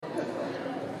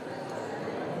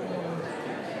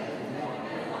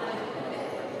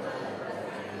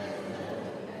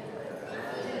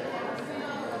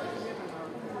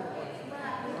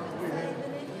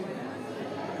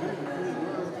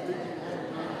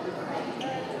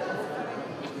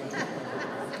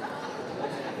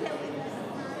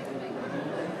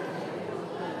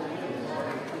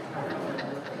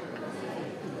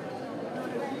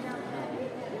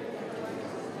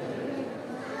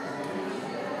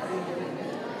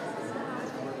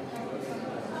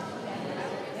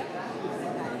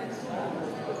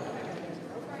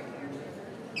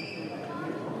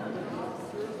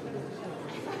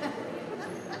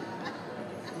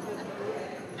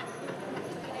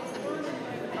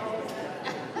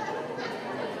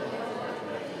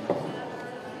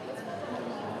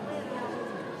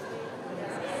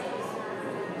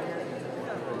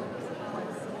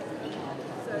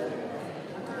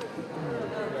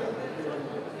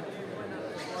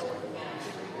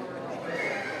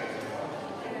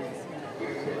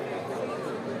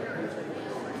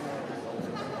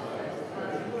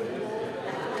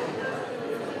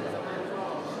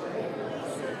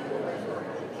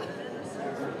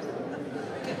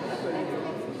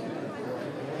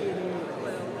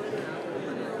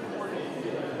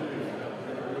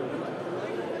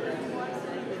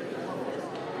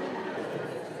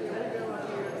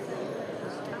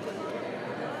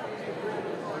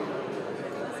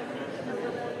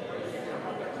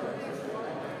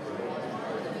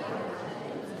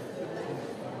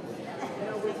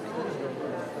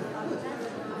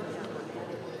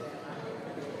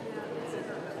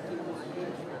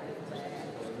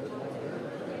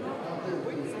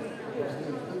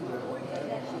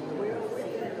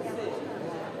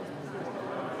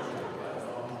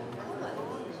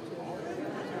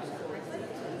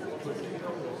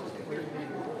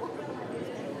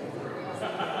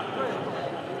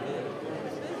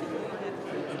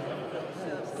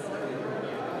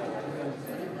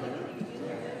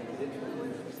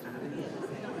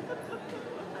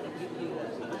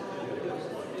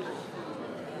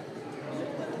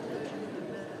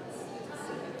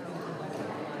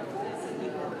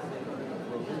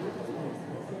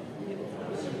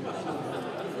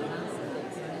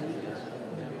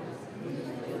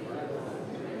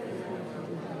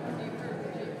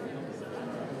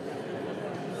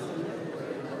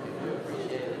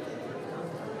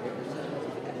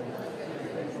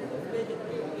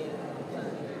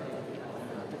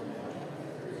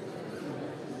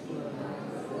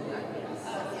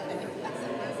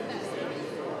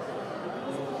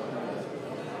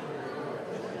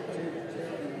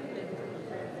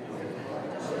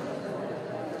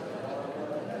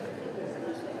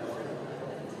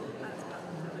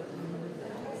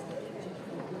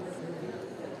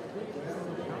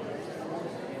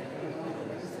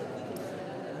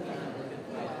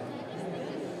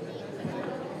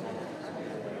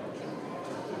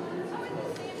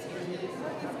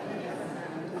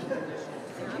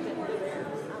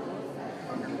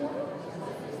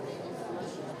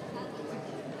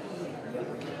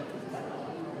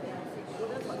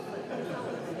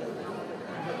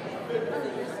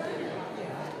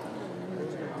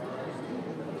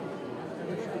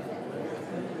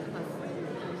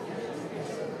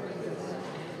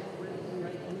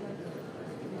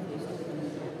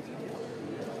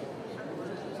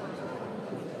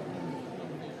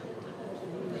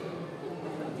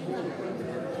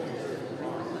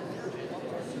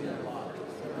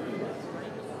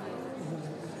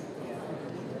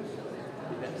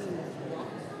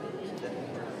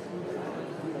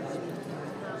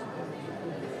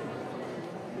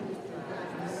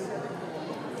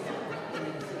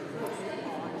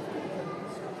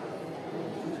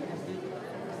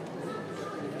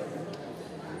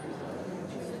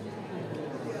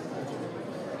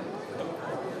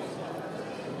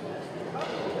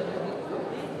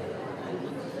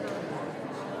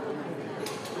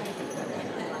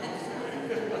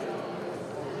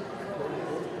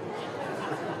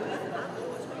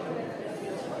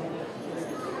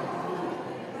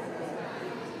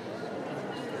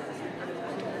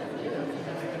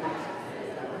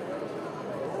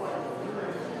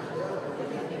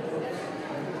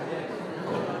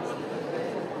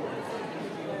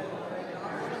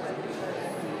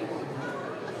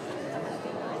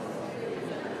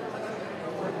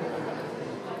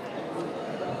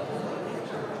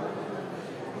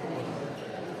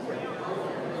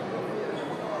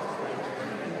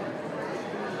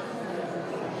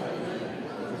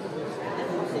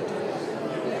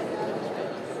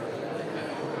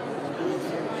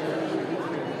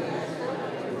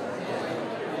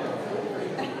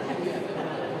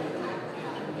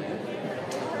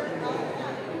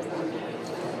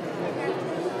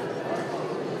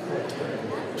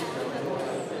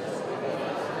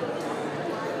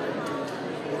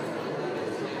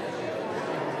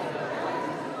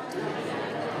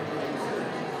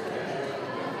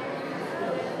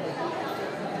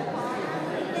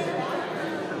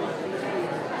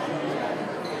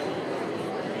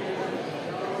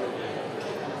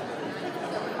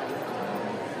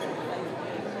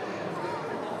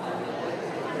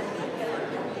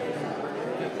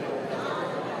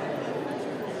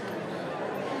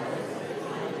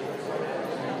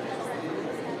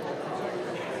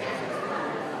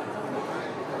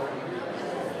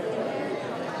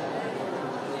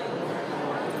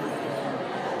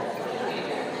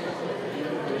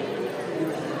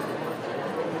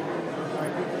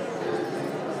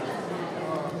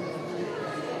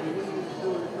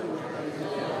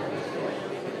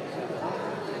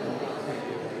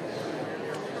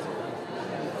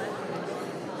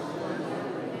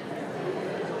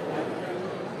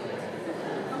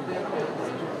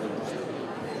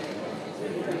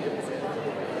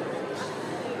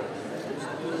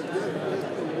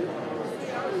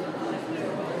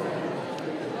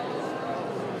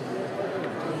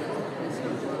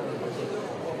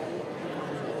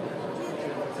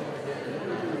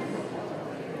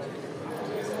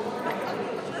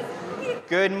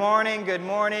Good morning, good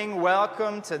morning.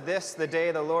 Welcome to this, the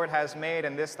day the Lord has made,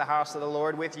 and this, the house of the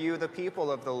Lord, with you, the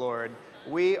people of the Lord.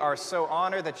 We are so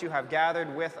honored that you have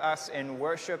gathered with us in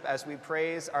worship as we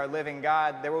praise our living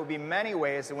God. There will be many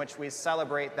ways in which we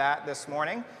celebrate that this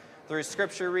morning, through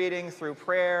scripture reading, through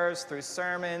prayers, through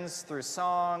sermons, through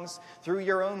songs, through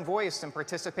your own voice and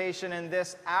participation in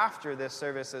this after this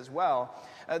service as well.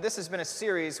 This has been a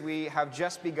series we have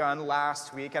just begun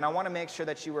last week, and I want to make sure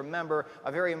that you remember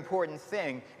a very important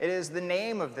thing. It is the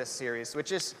name of this series,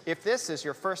 which is, if this is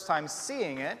your first time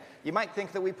seeing it, you might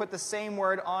think that we put the same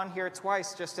word on here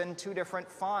twice, just in two different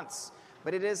fonts.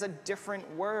 But it is a different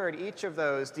word, each of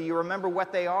those. Do you remember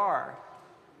what they are?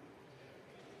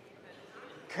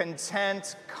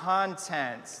 Content,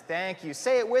 content. Thank you.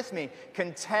 Say it with me.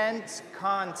 Content,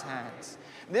 content.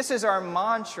 This is our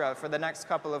mantra for the next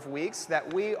couple of weeks,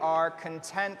 that we are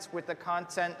content with the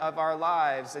content of our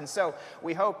lives. And so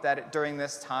we hope that during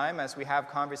this time, as we have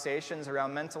conversations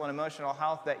around mental and emotional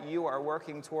health, that you are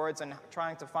working towards and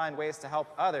trying to find ways to help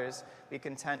others be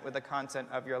content with the content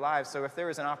of your lives. So if there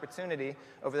is an opportunity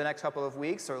over the next couple of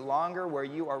weeks or longer where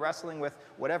you are wrestling with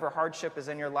whatever hardship is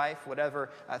in your life, whatever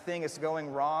thing is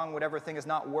going wrong, whatever thing is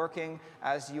not working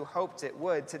as you hoped it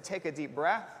would, to take a deep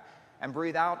breath and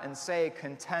breathe out and say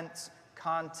content,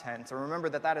 content. And remember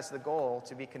that that is the goal,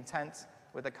 to be content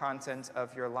with the content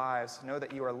of your lives. Know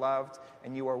that you are loved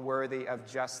and you are worthy of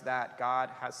just that.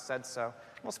 God has said so.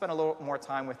 We'll spend a little more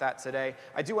time with that today.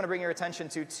 I do want to bring your attention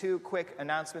to two quick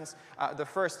announcements. The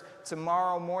first,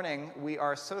 tomorrow morning, we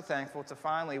are so thankful to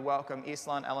finally welcome East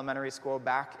Lawn Elementary School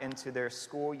back into their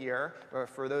school year.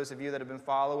 For those of you that have been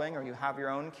following, or you have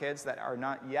your own kids that are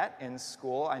not yet in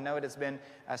school, I know it has been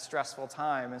a stressful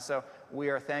time, and so we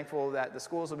are thankful that the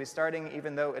schools will be starting,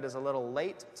 even though it is a little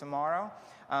late tomorrow.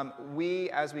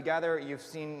 As we gather, you've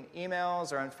seen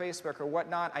emails or on Facebook or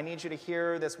whatnot. I need you to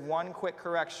hear this one quick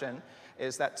correction,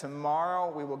 is that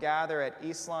tomorrow we will gather at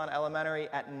East Lawn Elementary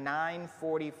at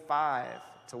 9:45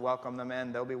 to welcome them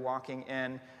in. They'll be walking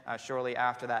in shortly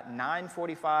after that.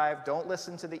 9:45. Don't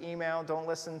listen to the email. Don't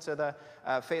listen to the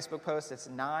Facebook post. It's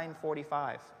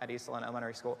 9:45 at East Lawn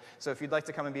Elementary School. So if you'd like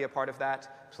to come and be a part of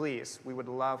that, please, we would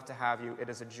love to have you. It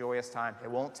is a joyous time. It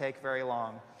won't take very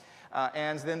long.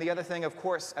 And then the other thing, of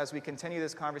course, as we continue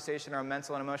this conversation on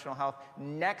mental and emotional health,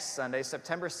 next Sunday,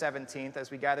 September 17th,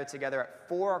 as we gather together at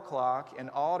 4 o'clock in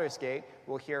Aldersgate,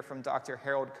 we'll hear from Dr.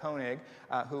 Harold Koenig,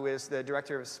 who is the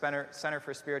director of Center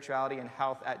for Spirituality and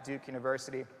Health at Duke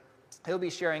University. He'll be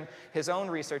sharing his own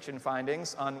research and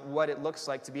findings on what it looks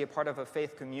like to be a part of a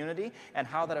faith community and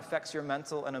how that affects your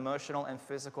mental and emotional and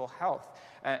physical health.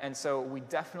 And so we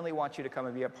definitely want you to come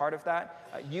and be a part of that.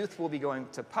 Youth will be going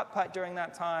to putt-putt during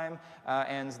that time,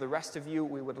 and the rest of you,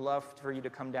 we would love for you to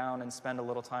come down and spend a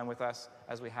little time with us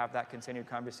as we have that continued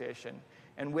conversation.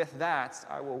 And with that,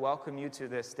 I will welcome you to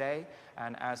this day,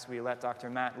 and as we let Dr.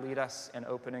 Matt lead us in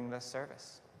opening this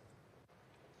service.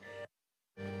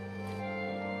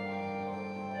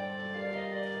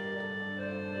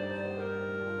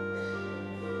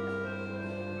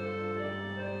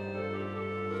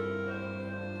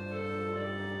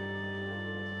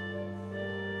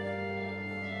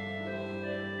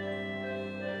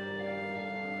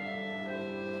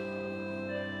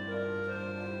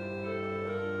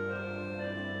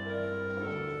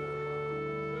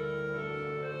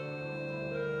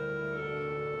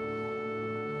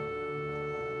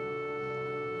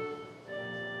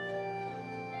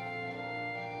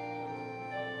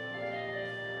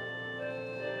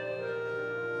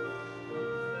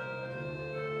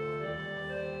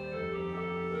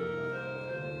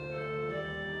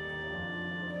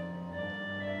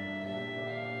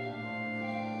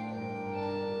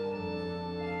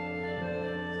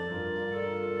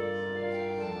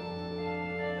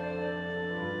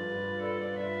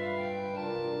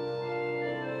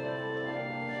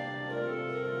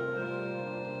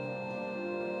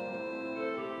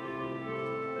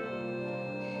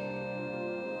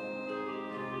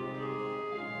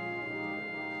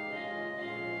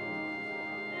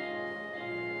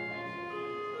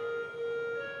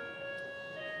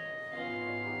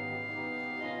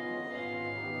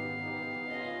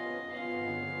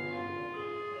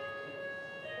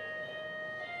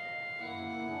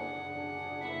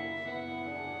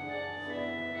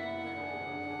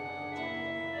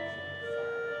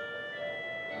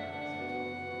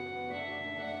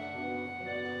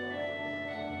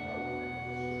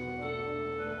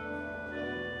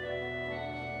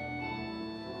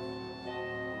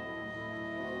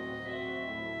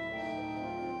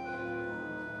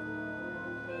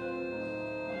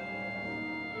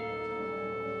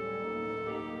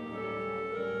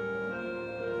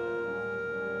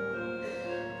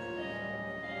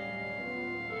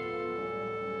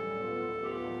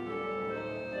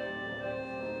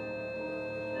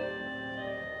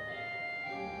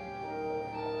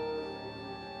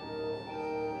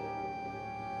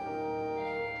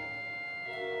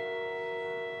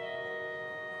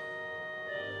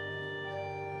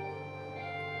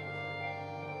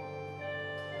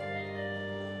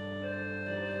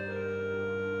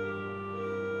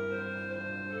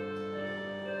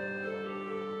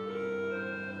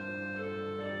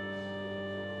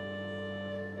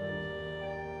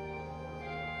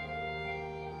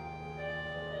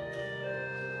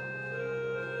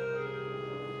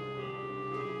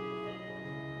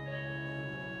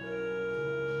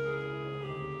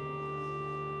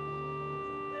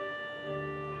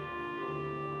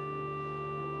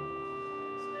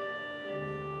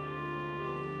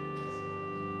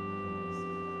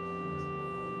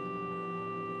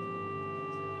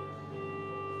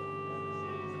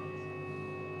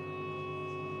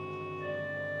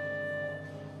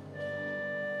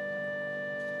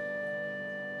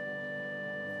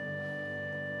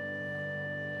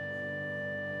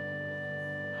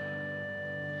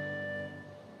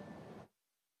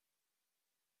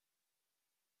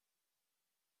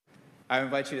 I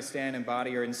invite you to stand in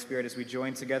body or in spirit as we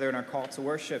join together in our call to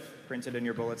worship, printed in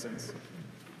your bulletins.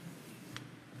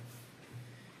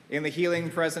 In the healing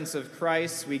presence of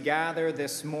Christ, we gather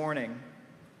this morning.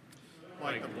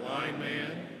 Like the blind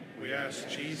man, we ask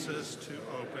Jesus to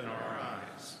open our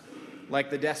eyes.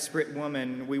 Like the desperate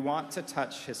woman, we want to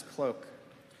touch his cloak.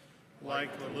 Like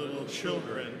the little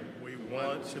children, we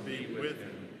want to be with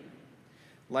him.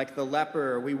 Like the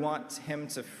leper, we want him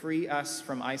to free us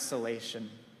from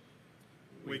isolation.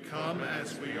 We come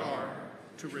as we are,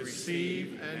 to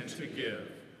receive and to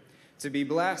give. To be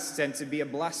blessed and to be a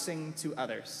blessing to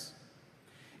others.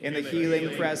 In the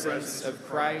healing presence of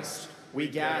Christ, we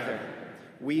gather,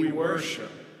 we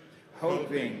worship,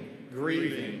 hoping,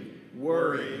 grieving,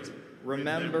 worried,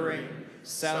 remembering,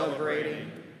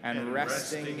 celebrating, and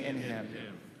resting in him.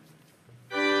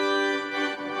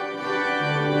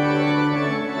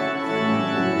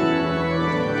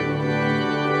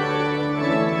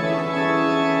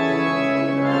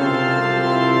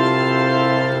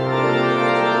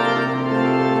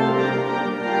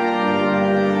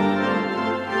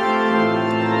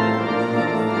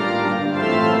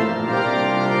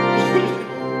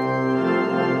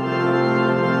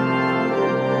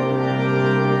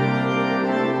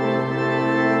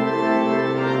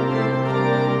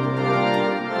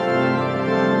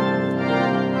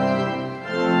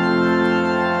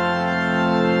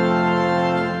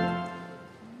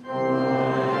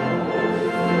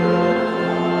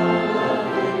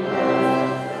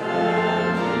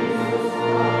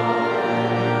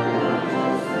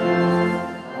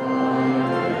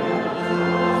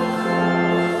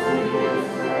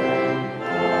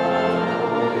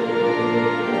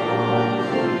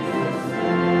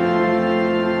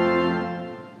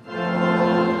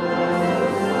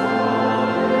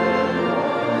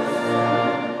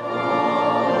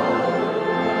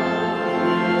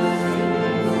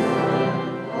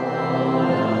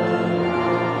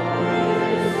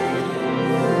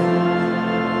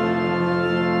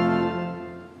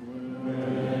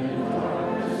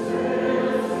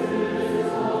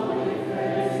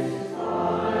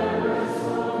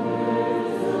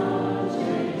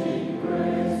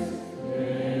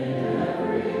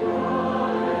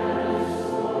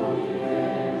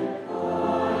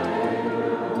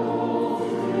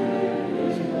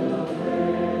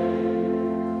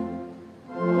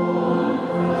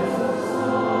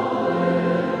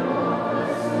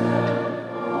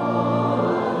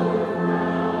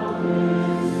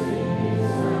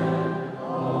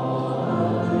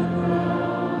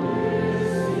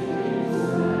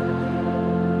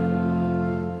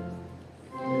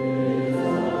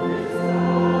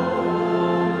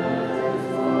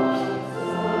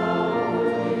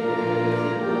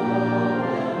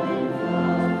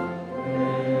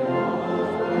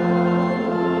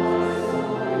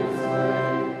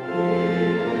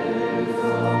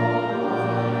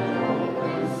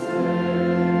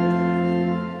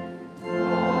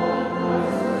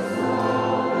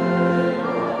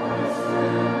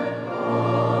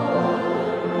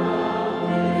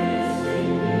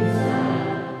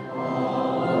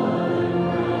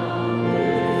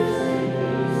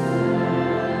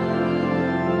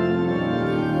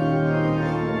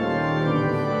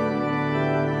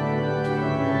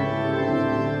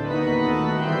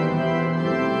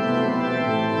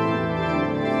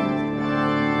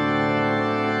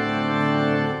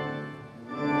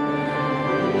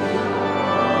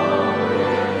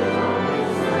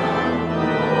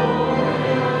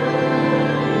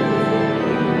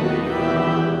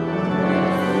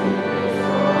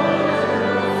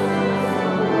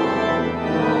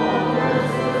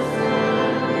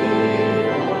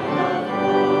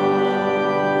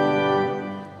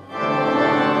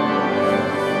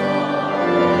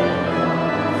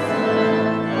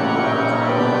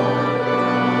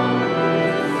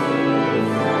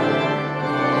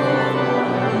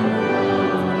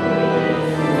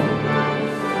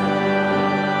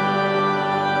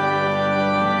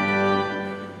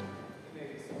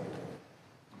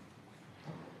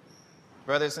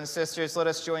 Brothers and sisters, let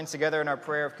us join together in our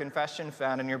prayer of confession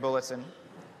found in your bulletin,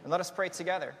 and let us pray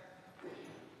together.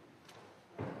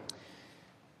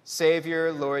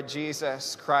 Savior, Lord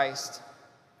Jesus Christ,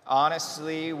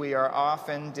 honestly, we are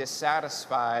often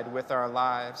dissatisfied with our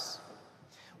lives.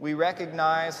 We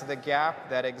recognize the gap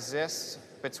that exists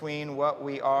between what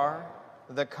we are,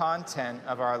 the content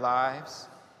of our lives,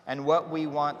 and what we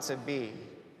want to be,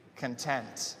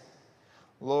 content.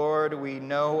 Lord, we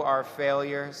know our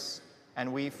failures,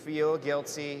 and we feel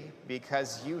guilty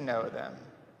because you know them.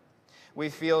 We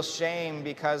feel shame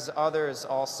because others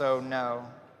also know.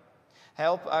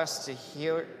 Help us to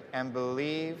hear and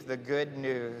believe the good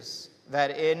news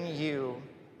that in you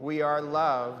we are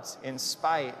loved in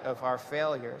spite of our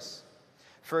failures,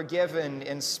 forgiven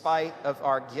in spite of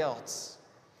our guilt,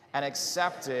 and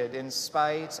accepted in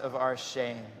spite of our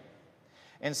shame.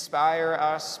 Inspire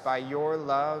us by your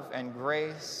love and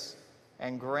grace,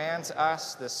 and grant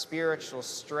us the spiritual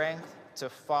strength to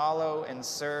follow and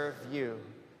serve you.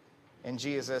 In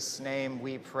Jesus' name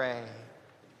we pray.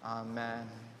 Amen.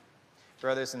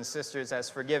 Brothers and sisters, as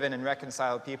forgiven and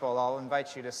reconciled people, I'll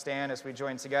invite you to stand as we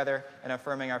join together in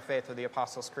affirming our faith with the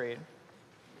Apostles' Creed.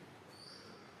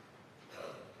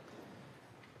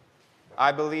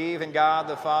 I believe in God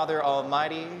the Father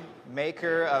Almighty,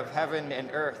 maker of heaven and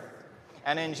earth,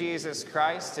 and in Jesus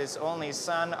Christ, his only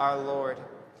Son, our Lord,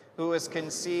 who was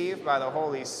conceived by the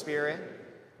Holy Spirit,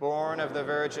 born of the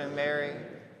Virgin Mary,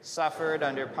 suffered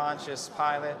under Pontius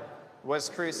Pilate, was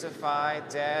crucified,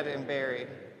 dead, and buried.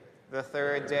 The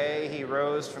third day he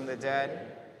rose from the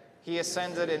dead. He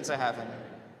ascended into heaven,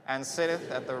 and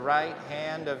sitteth at the right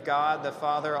hand of God the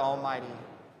Father Almighty.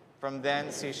 From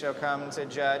thence he shall come to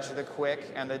judge the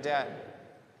quick and the dead.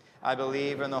 I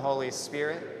believe in the Holy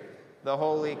Spirit, the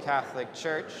Holy Catholic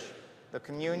Church, the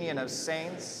communion of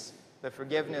saints, the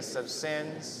forgiveness of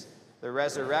sins, the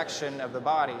resurrection of the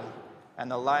body, and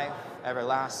the life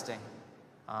everlasting.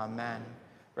 Amen.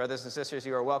 Brothers and sisters,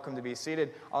 you are welcome to be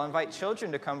seated. I'll invite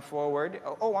children to come forward.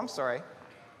 Oh, I'm sorry.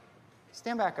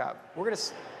 Stand back up.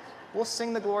 We'll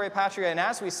sing the Gloria Patria, and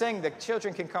as we sing, the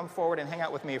children can come forward and hang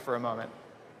out with me for a moment.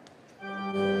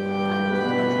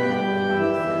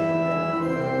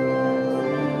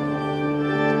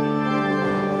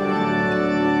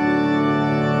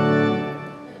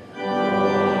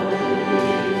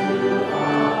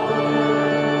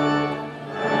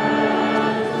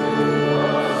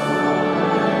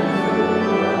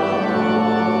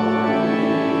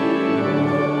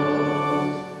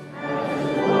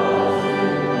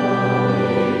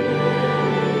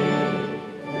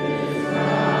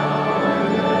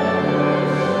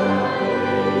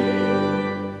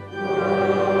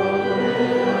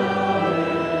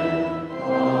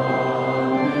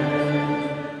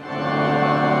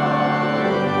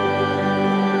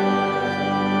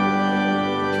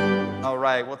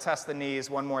 We'll test the knees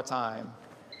one more time.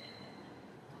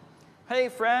 Hey,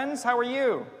 friends, how are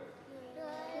you?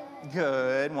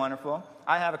 Good, wonderful.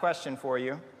 I have a question for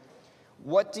you.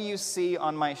 What do you see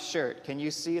on my shirt? Can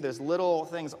you see there's little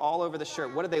things all over the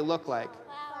shirt? What do they look like?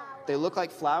 Flowers. They look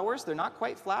like flowers? They're not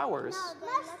quite flowers. No, they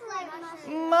look like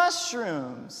mushrooms.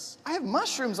 Mushrooms. I have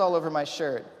mushrooms all over my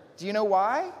shirt. Do you know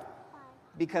why?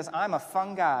 Because I'm a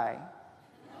fungi.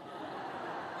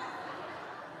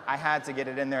 I had to get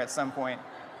it in there at some point.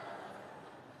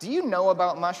 Do you know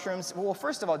about mushrooms? Well,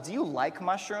 first of all, do you like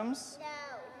mushrooms? No.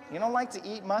 You don't like to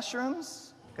eat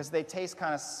mushrooms? Because they taste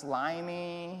kind of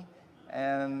slimy,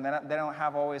 and they don't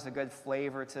have always a good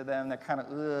flavor to them. They're kind of,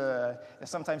 ugh.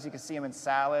 Sometimes you can see them in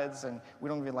salads, and we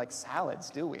don't even like salads,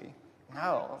 do we?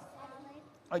 No.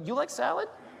 Oh, you like salad?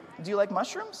 Do you like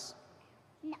mushrooms?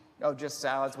 No. Oh, just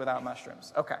salads without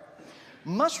mushrooms. Okay.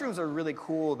 Mushrooms are really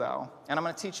cool, though, and I'm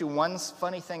going to teach you one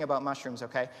funny thing about mushrooms,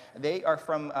 okay? They are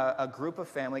from a group of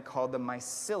family called the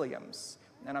myceliums,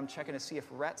 and I'm checking to see if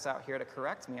Rhett's out here to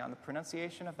correct me on the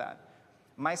pronunciation of that.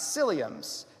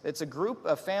 Myceliums. It's a group,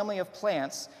 a family of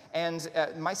plants, and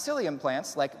mycelium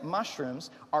plants, like mushrooms,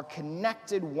 are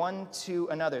connected one to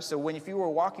another. So if you were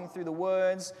walking through the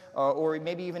woods, or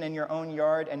maybe even in your own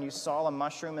yard, and you saw a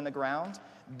mushroom in the ground,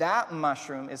 that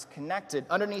mushroom is connected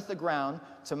underneath the ground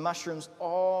to mushrooms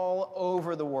all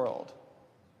over the world.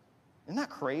 Isn't that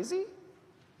crazy?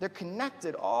 They're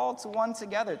connected all to one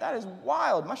together. That is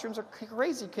wild. Mushrooms are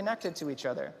crazy connected to each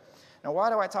other. Now, why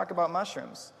do I talk about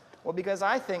mushrooms? Well, because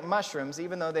I think mushrooms,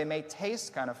 even though they may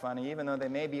taste kind of funny, even though they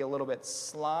may be a little bit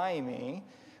slimy,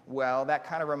 well, that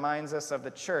kind of reminds us of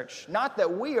the church. Not that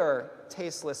we are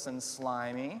tasteless and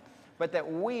slimy, but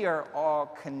that we are all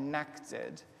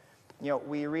connected. You know,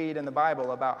 we read in the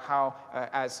Bible about how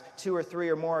as 2 or 3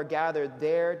 or more are gathered,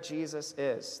 there Jesus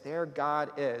is, there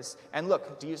God is. And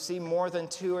look, do you see more than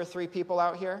 2 or 3 people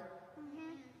out here?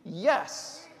 Mm-hmm.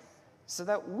 Yes. So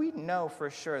that we know for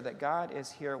sure that God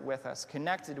is here with us,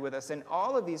 connected with us. And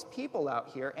all of these people out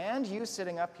here and you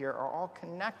sitting up here are all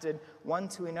connected one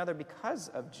to another because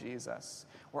of Jesus.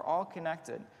 We're all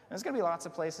connected. There's going to be lots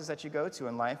of places that you go to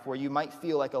in life where you might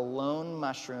feel like a lone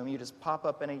mushroom. You just pop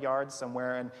up in a yard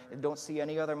somewhere and don't see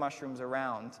any other mushrooms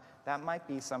around. That might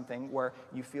be something where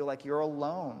you feel like you're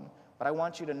alone. But I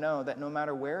want you to know that no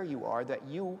matter where you are, that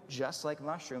you, just like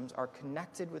mushrooms, are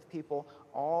connected with people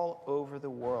all over the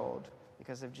world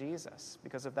because of Jesus,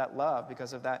 because of that love,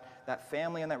 because of that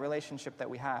family and that relationship that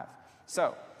we have.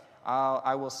 So,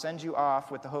 I will send you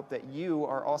off with the hope that you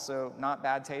are also not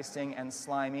bad tasting and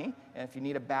slimy. And if you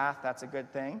need a bath, that's a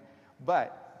good thing.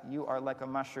 But you are like a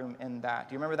mushroom in that.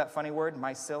 Do you remember that funny word,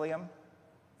 mycelium?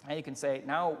 And you can say,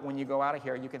 now when you go out of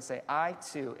here, you can say, I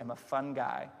too am a fun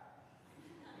guy.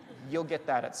 You'll get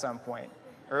that at some point.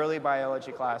 Early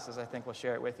biology classes, I think, will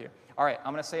share it with you. All right,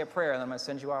 I'm going to say a prayer, and then I'm going to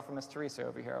send you off for Miss Teresa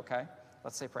over here, okay?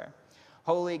 Let's say prayer.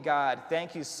 Holy God,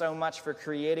 thank you so much for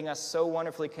creating us so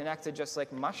wonderfully connected, just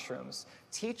like mushrooms.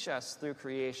 Teach us through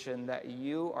creation that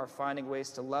you are finding ways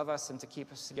to love us and to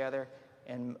keep us together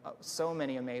in so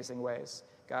many amazing ways.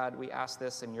 God, we ask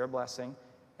this in your blessing,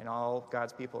 and all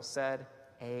God's people said,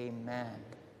 amen.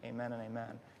 Amen and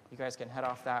amen. You guys can head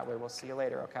off that way. We'll see you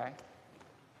later, okay?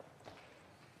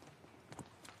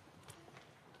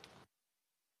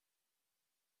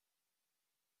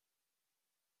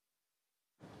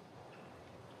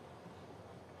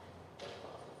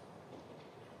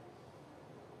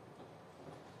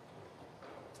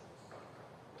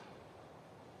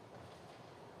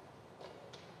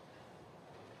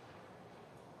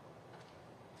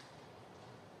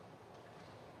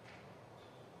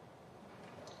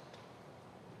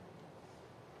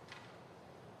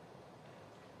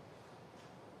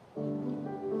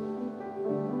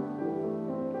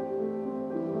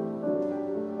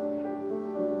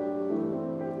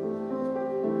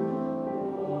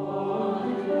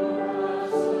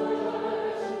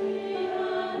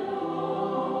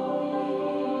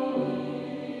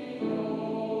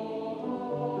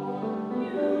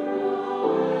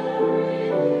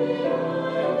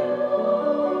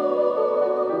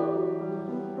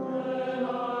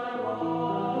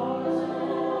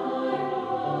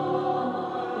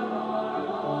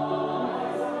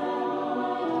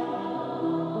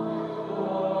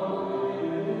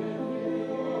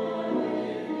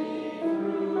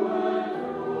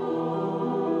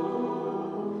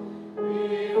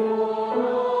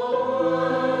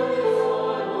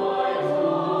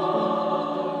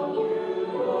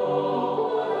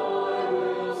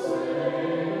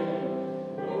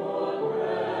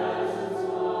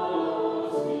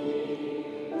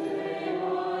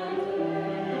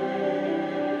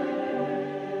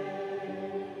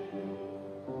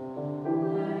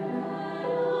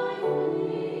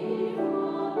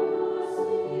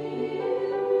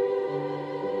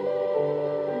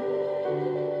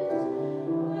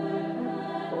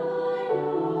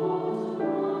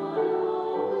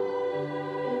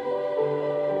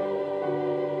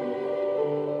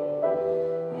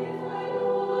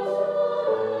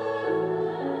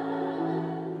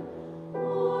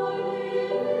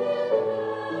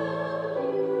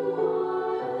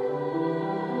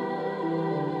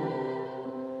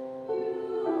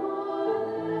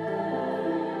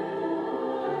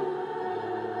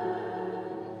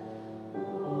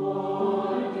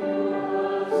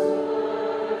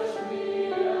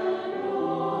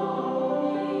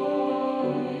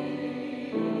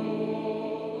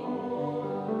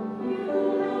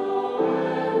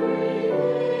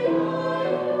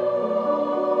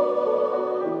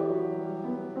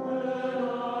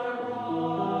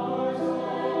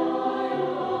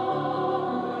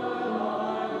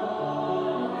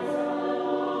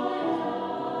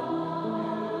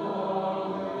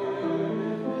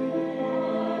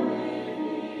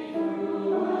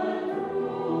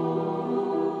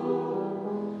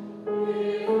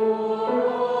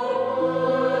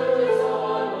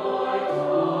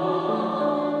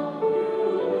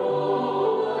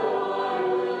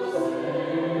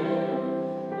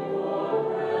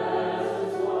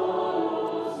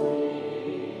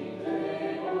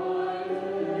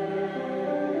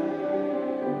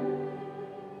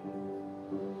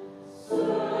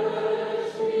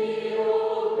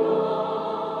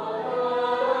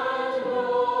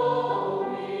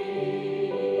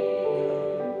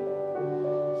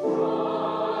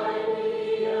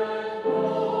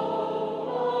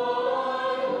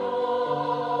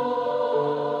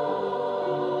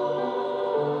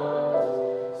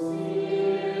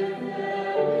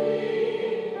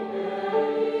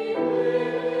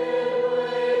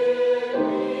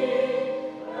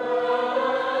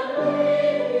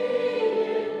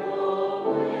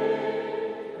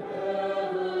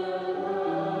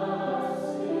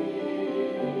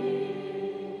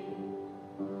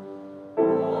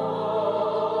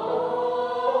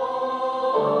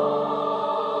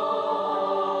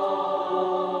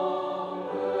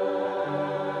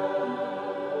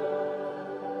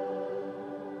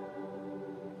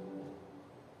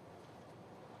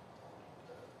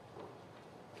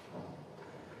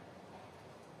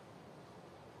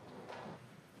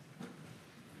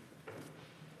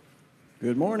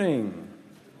 Good morning.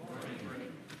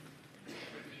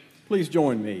 Please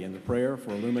join me in the prayer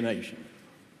for illumination.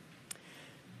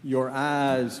 Your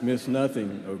eyes miss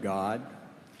nothing, O God.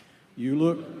 You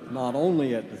look not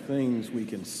only at the things we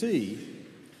can see,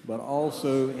 but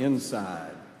also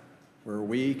inside, where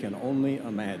we can only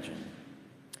imagine.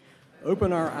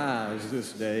 Open our eyes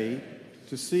this day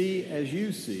to see as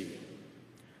you see.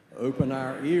 Open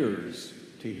our ears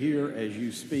to hear as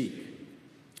you speak.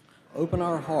 Open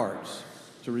our hearts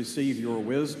to receive your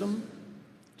wisdom,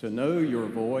 to know your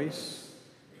voice,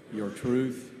 your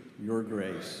truth, your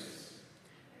grace.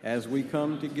 As we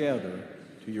come together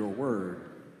to your word,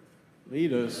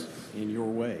 lead us in your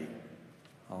way.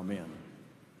 Amen.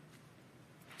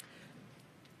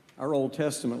 Our Old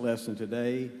Testament lesson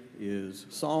today is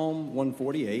Psalm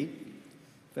 148,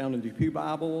 found in the Pew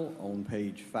Bible on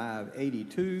page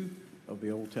 582 of the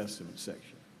Old Testament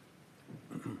section.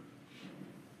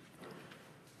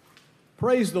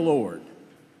 Praise the Lord.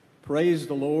 Praise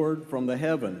the Lord from the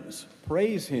heavens.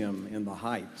 Praise him in the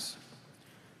heights.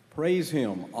 Praise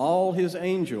him, all his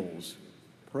angels.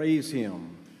 Praise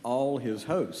him, all his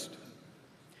host.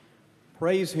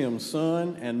 Praise him,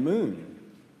 sun and moon.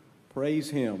 Praise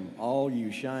him, all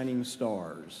you shining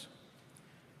stars.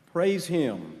 Praise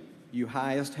him, you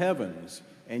highest heavens,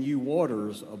 and you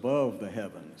waters above the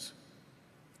heavens.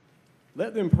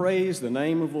 Let them praise the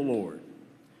name of the Lord,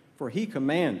 for he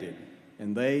commanded,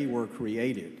 and they were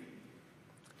created.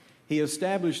 He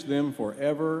established them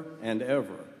forever and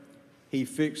ever. He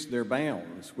fixed their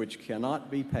bounds, which cannot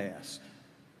be passed.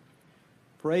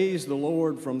 Praise the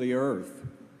Lord from the earth,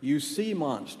 you sea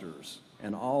monsters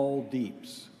and all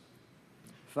deeps.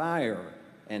 Fire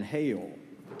and hail,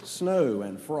 snow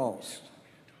and frost,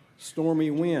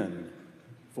 stormy wind,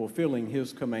 fulfilling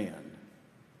his command.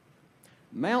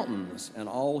 Mountains and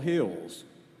all hills,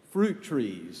 fruit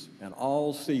trees and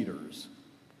all cedars,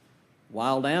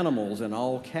 wild animals and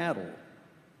all cattle,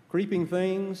 creeping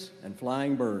things and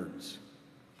flying birds,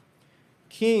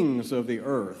 kings of the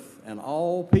earth and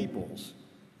all peoples,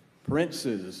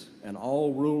 princes and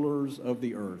all rulers of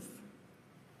the earth,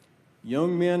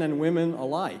 young men and women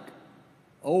alike,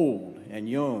 old and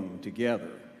young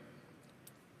together.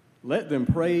 Let them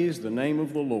praise the name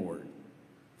of the Lord,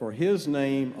 for his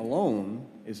name alone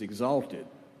is exalted.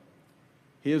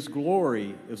 His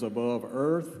glory is above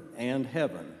earth and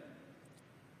heaven.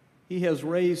 He has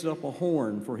raised up a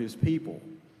horn for his people,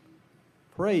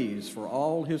 praise for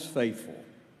all his faithful,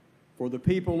 for the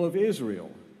people of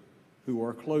Israel who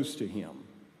are close to him.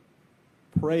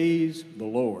 Praise the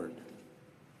Lord.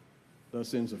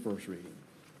 Thus ends the first reading.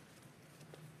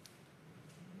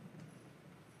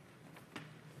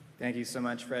 Thank you so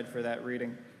much, Fred, for that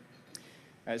reading.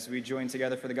 As we join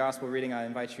together for the gospel reading, I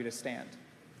invite you to stand.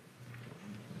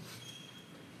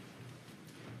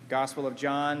 Gospel of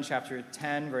John, chapter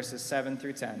 10, verses 7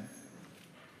 through 10.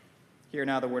 Hear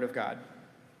now the word of God.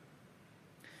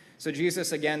 So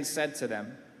Jesus again said to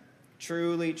them,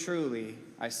 "Truly, truly,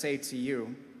 I say to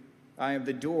you, I am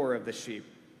the door of the sheep.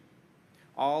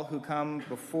 All who come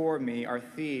before me are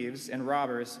thieves and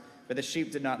robbers, but the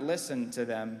sheep did not listen to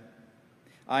them.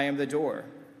 I am the door.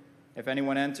 If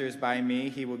anyone enters by me,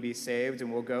 he will be saved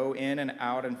and will go in and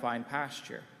out and find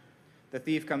pasture. The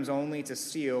thief comes only to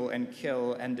steal and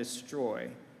kill and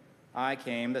destroy. I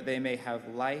came that they may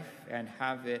have life and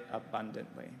have it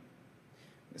abundantly."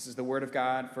 This is the word of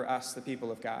God for us, the people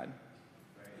of God.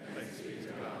 Thanks be to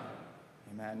God.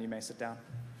 Amen. You may sit down.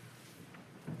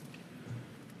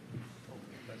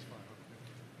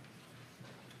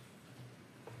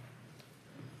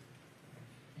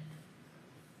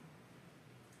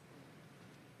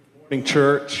 Morning,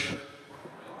 church.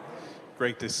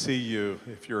 Great to see you.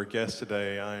 If you're a guest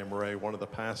today, I am Ray, one of the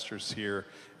pastors here,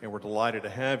 and we're delighted to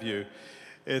have you.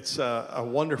 It's a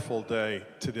wonderful day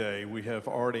today. We have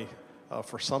already,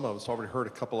 for some of us, already heard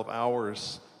a couple of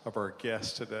hours of our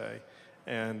guest today,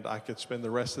 and I could spend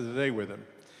the rest of the day with him.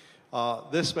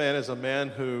 This man is a man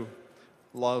who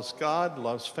loves God,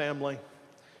 loves family,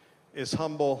 is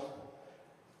humble,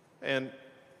 and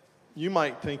you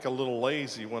might think a little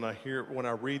lazy when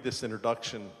I read this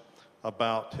introduction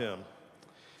about him.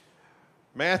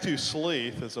 Matthew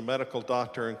Sleeth is a medical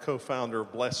doctor and co-founder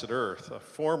of Blessed Earth, a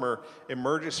former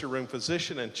emergency room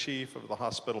physician and chief of the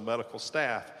hospital medical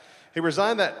staff. He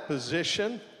resigned that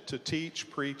position to teach,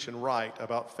 preach, and write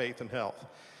about faith and health.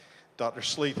 Dr.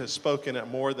 Sleeth has spoken at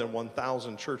more than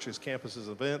 1,000 churches, campuses,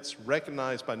 events,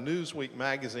 recognized by Newsweek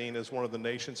magazine as one of the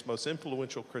nation's most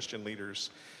influential Christian leaders.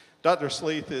 Dr.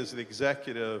 Sleeth is the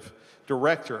executive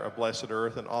director of Blessed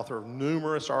Earth and author of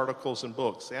numerous articles and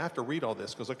books. I have to read all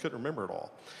this because I couldn't remember it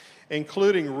all,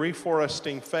 including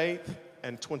Reforesting Faith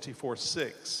and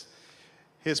 24/6.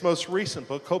 His most recent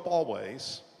book, Hope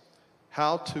Always,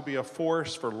 How to Be a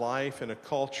Force for Life in a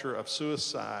Culture of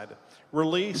Suicide,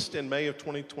 released in May of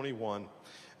 2021,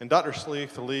 And Dr.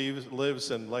 Sleeth lives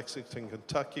in Lexington,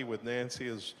 Kentucky with Nancy,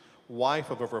 his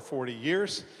wife of over 40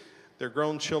 years. Their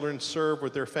grown children serve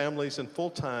with their families in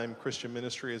full-time Christian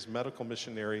ministry as medical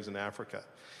missionaries in Africa.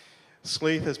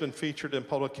 Sleeth has been featured in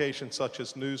publications such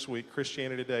as Newsweek,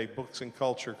 Christianity Today, Books and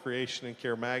Culture, Creation and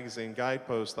Care Magazine,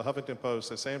 Guidepost, the Huffington Post,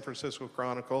 the San Francisco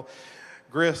Chronicle,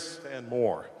 Grist, and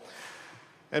more.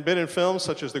 And been in films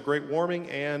such as The Great Warming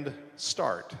and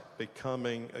Start,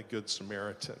 Becoming a Good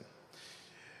Samaritan.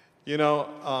 You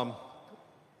know,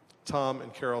 Tom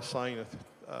and Carol Saineth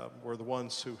were the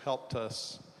ones who helped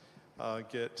us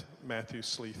get Matthew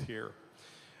Sleeth here.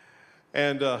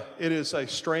 And it is a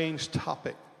strange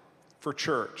topic for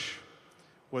church.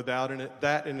 Without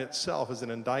that in itself is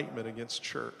an indictment against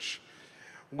church.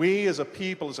 We as a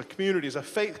people, as a community, as a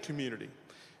faith community,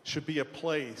 should be a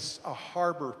place, a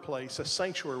harbor place, a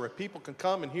sanctuary where people can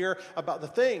come and hear about the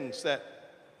things that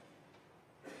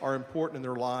are important in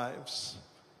their lives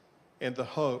and the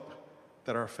hope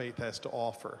that our faith has to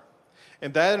offer.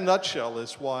 And that, in a nutshell,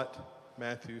 is what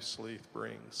Matthew Sleeth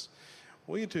brings.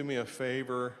 Will you do me a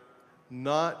favor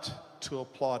not to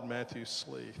applaud Matthew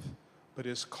Sleeth, but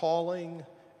his calling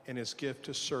and his gift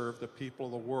to serve the people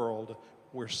of the world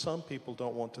where some people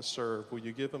don't want to serve? Will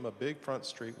you give him a big Front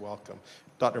Street welcome?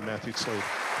 Dr. Matthew Sleeth.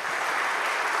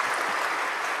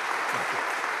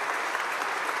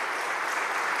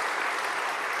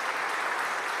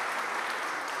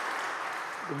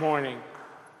 Good morning.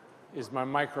 Is my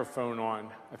microphone on?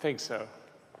 I think so.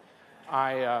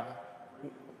 Pardon?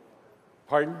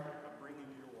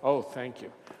 Oh, thank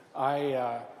you.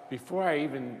 Before I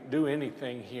even do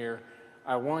anything here,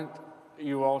 I want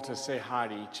you all to say hi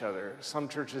to each other. Some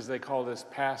churches, they call this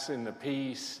passing the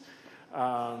peace.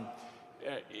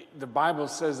 The Bible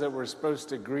says that we're supposed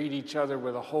to greet each other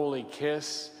with a holy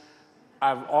kiss.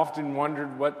 I've often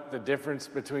wondered what the difference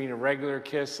between a regular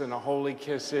kiss and a holy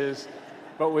kiss is.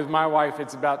 But with my wife,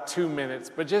 it's about 2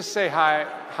 minutes. But just say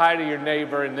hi to your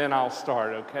neighbor, and then I'll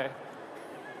start, okay?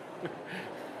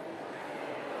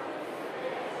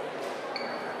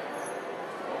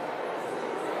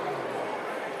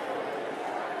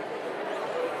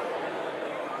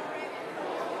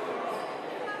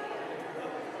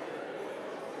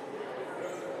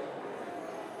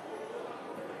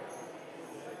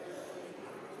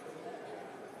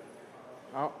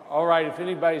 All right, if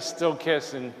anybody's still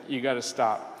kissing, you got to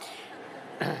stop.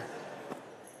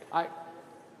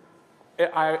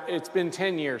 It's been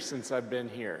 10 years since I've been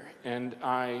here, and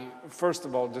I, first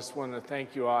of all, just want to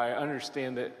thank you. I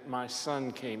understand that my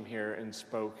son came here and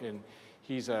spoke, and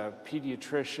he's a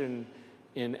pediatrician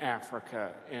in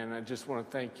Africa, and I just want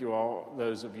to thank you all,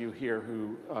 those of you here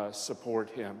who support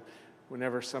him.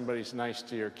 Whenever somebody's nice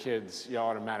to your kids, you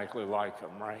automatically like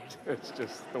them, right? It's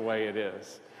just the way it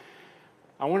is.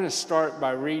 I want to start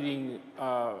by reading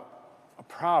a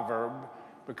proverb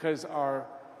because our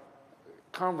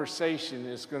conversation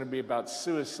is going to be about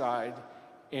suicide.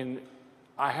 And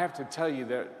I have to tell you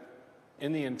that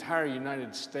in the entire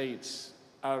United States,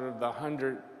 out of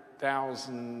the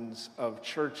thousands of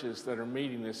churches that are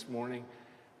meeting this morning,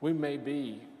 we may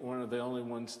be one of the only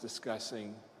ones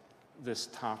discussing this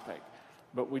topic.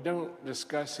 But we don't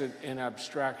discuss it in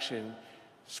abstraction.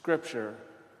 Scripture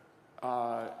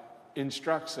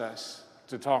instructs us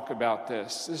to talk about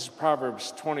this. This is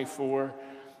Proverbs 24,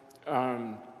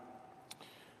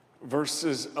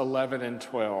 verses 11 and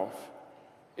 12.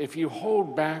 If you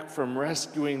hold back from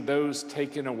rescuing those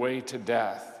taken away to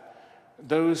death,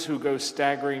 those who go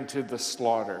staggering to the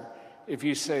slaughter, if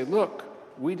you say, look,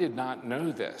 we did not know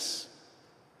this,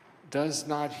 does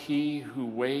not he who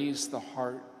weighs the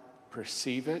heart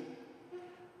perceive it?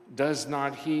 Does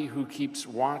not he who keeps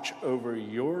watch over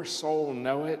your soul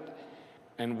know it?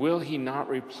 And will he not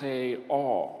repay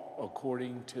all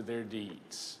according to their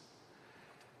deeds?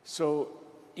 So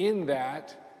in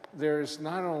that, there's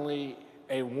not only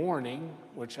a warning,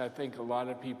 which I think a lot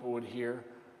of people would hear,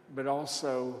 but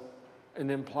also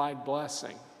an implied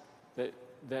blessing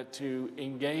that to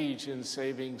engage in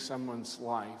saving someone's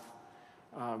life,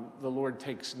 the Lord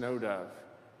takes note of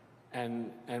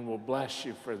and will bless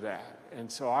you for that.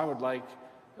 And so I would like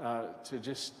to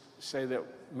just say that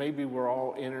maybe we're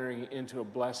all entering into a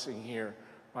blessing here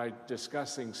by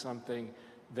discussing something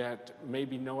that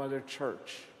maybe no other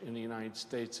church in the United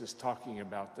States is talking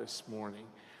about this morning.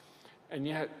 And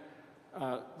yet,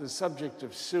 the subject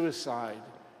of suicide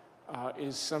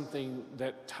is something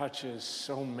that touches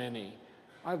so many.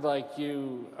 I'd like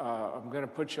you, I'm going to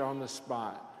put you on the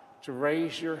spot, to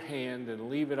raise your hand and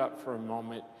leave it up for a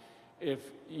moment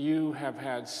if you have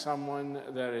had someone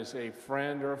that is a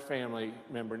friend or a family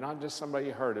member, not just somebody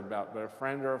you heard about, but a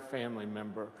friend or a family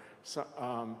member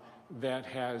that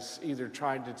has either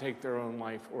tried to take their own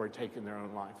life or taken their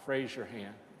own life? Raise your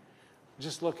hand.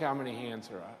 Just look how many hands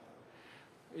are up.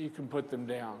 You can put them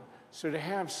down. So to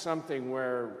have something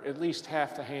where at least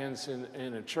half the hands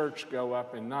in a church go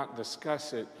up and not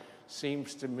discuss it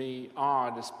seems to me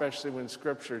odd, especially when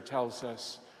Scripture tells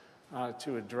us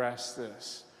to address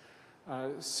this.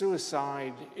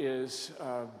 Suicide is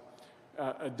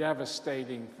a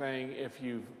devastating thing. If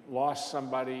you've lost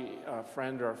somebody, a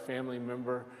friend or a family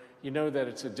member, you know that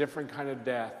it's a different kind of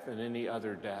death than any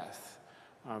other death,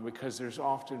 because there's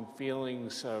often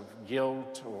feelings of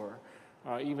guilt or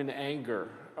even anger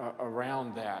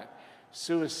around that.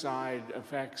 Suicide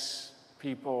affects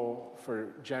people for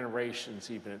generations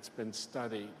even. It's been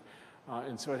studied.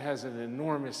 And so it has an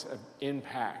enormous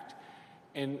impact.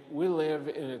 And we live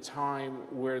in a time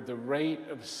where the rate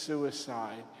of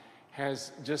suicide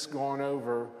has just gone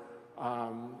over,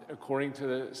 according to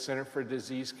the Center for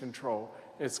Disease Control,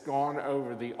 it's gone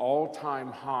over the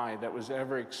all-time high that was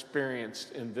ever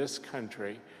experienced in this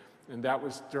country. And that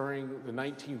was during the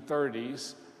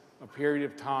 1930s, a period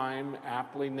of time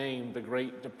aptly named the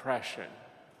Great Depression.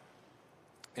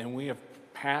 And we have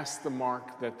passed the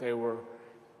mark that they were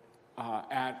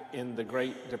at in the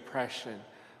Great Depression.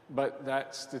 But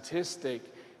that statistic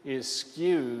is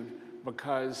skewed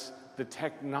because the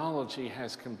technology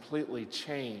has completely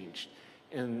changed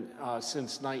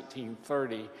since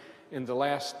 1930. In the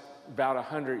last about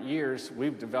 100 years,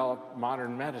 we've developed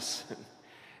modern medicine.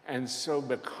 And so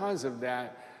because of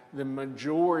that, the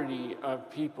majority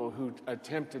of people who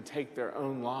attempt to take their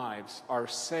own lives are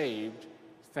saved,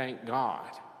 thank God.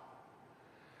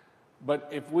 But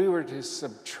if we were to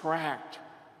subtract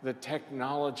the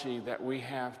technology that we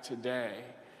have today,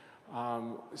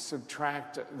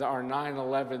 subtract our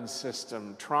 9/11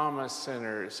 system, trauma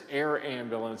centers, air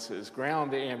ambulances,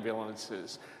 ground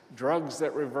ambulances, drugs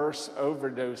that reverse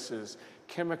overdoses,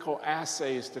 chemical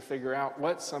assays to figure out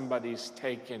what somebody's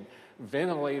taken,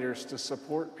 ventilators to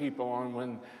support people on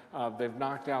when they've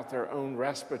knocked out their own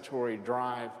respiratory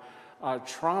drive,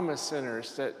 trauma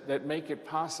centers that make it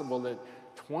possible that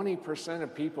 20%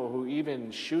 of people who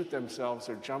even shoot themselves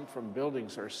or jump from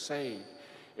buildings are saved.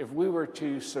 If we were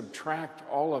to subtract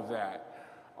all of that,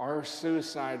 our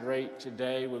suicide rate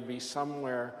today would be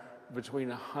somewhere between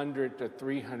 100 to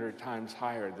 300 times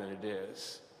higher than it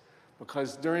is.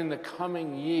 Because during the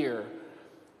coming year,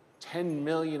 10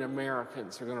 million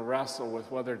Americans are going to wrestle with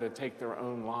whether to take their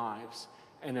own lives,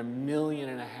 and 1.5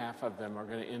 million of them are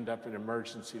going to end up in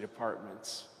emergency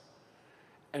departments.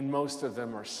 And most of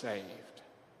them are saved.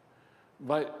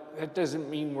 But that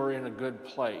doesn't mean we're in a good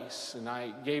place. And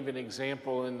I gave an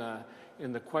example in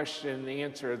the question and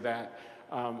answer that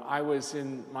I was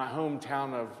in my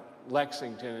hometown of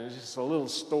Lexington, and it's just a little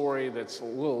story that's a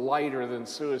little lighter than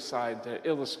suicide to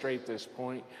illustrate this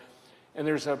point. And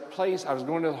there's a place, I was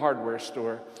going to the hardware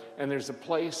store, and there's a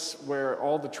place where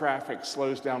all the traffic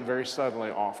slows down very suddenly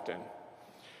often.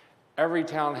 Every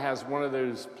town has one of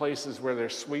those places where they're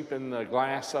sweeping the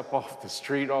glass up off the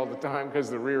street all the time because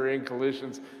of the rear end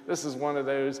collisions. This is one of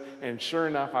those, and sure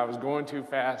enough, I was going too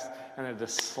fast, and I had to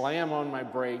slam on my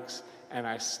brakes, and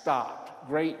I stopped.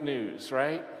 Great news,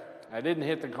 right? I didn't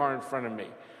hit the car in front of me.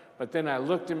 But then I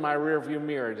looked in my rearview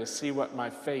mirror to see what my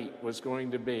fate was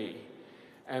going to be.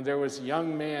 And there was a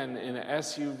young man in an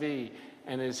SUV,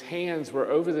 and his hands were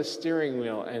over the steering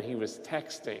wheel, and he was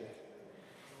texting.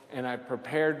 And I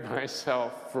prepared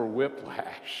myself for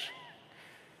whiplash.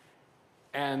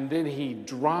 And then he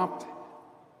dropped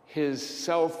his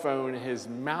cell phone, his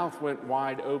mouth went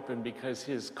wide open because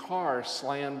his car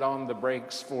slammed on the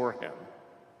brakes for him.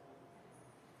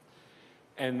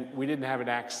 And we didn't have an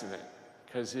accident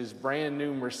because his brand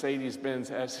new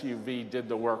Mercedes-Benz SUV did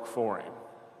the work for him.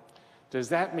 Does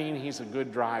that mean he's a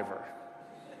good driver?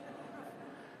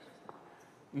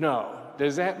 No.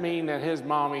 Does that mean that his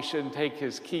mommy shouldn't take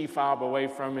his key fob away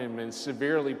from him and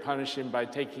severely punish him by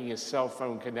taking his cell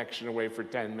phone connection away for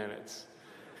 10 minutes?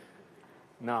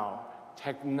 No.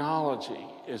 Technology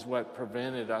is what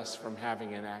prevented us from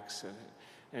having an accident.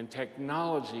 And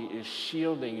technology is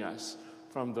shielding us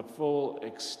from the full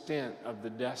extent of the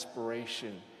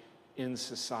desperation in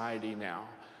society now.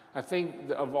 I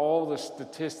think of all the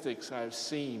statistics I've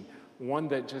seen, one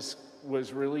that just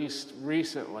was released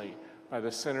recently by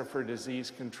the Center for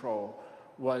Disease Control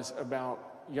was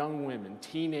about young women,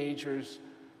 teenagers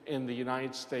in the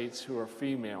United States who are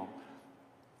female.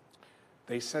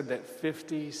 They said that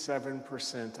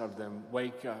 57% of them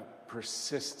wake up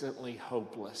persistently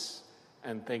hopeless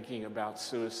and thinking about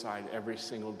suicide every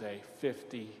single day.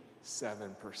 57%.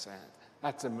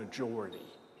 That's a majority.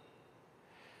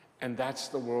 And that's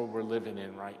the world we're living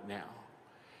in right now.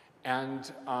 And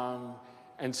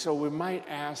so we might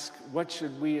ask, what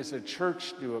should we as a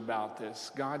church do about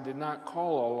this? God did not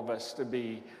call all of us to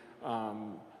be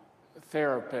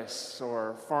therapists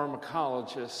or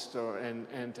pharmacologists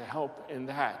and to help in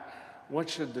that. What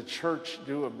should the church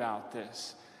do about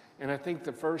this? And I think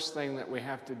the first thing that we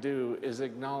have to do is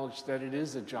acknowledge that it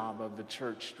is a job of the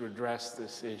church to address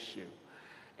this issue.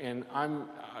 And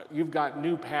you've got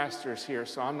new pastors here,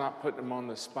 so I'm not putting them on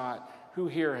the spot. Who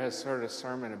here has heard a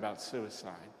sermon about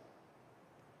suicide?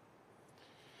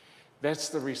 That's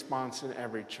the response in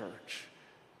every church.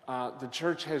 The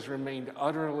church has remained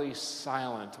utterly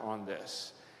silent on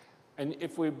this. And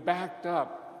if we backed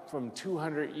up from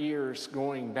 200 years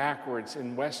going backwards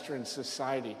in Western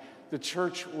society, the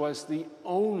church was the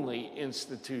only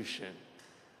institution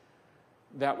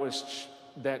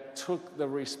that took the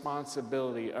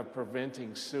responsibility of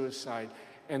preventing suicide.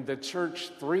 And the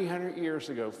church 300 years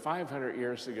ago, 500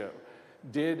 years ago,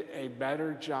 did a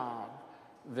better job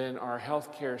than our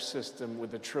healthcare system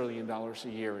with $1 trillion a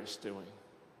year is doing.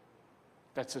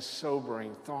 That's a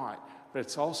sobering thought, but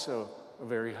it's also a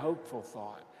very hopeful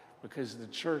thought, because the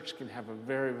church can have a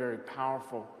very, very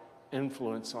powerful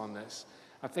influence on this.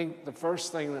 I think the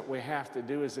first thing that we have to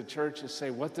do as a church is say,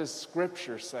 what does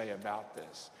Scripture say about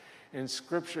this? And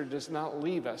Scripture does not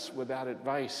leave us without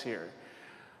advice here.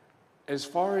 As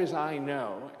far as I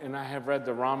know, and I have read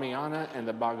the Ramayana and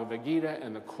the Bhagavad Gita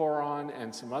and the Quran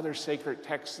and some other sacred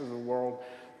texts of the world,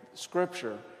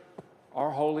 Scripture, our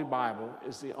Holy Bible,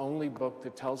 is the only book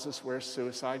that tells us where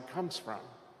suicide comes from.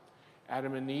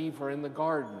 Adam and Eve are in the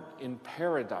garden, in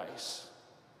paradise,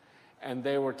 and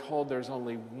they were told there's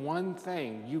only one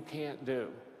thing you can't do.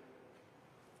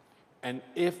 And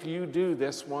if you do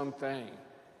this one thing,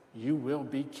 you will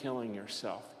be killing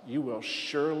yourself. You will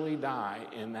surely die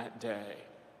in that day.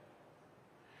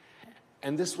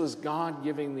 And this was God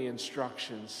giving the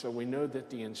instructions, so we know that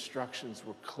the instructions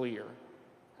were clear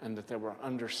and that they were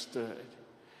understood.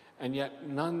 And yet,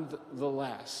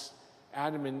 nonetheless,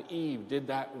 Adam and Eve did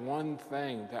that one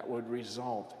thing that would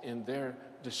result in their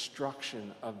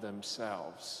destruction of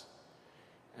themselves.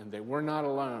 And they were not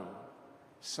alone.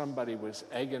 Somebody was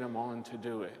egging them on to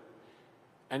do it.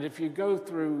 And if you go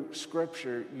through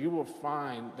Scripture, you will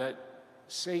find that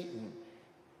Satan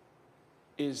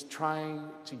is trying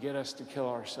to get us to kill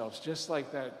ourselves, just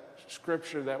like that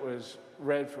Scripture that was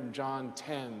read from John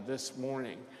 10 this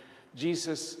morning.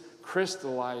 Jesus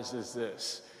crystallizes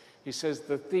this. He says,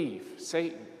 the thief,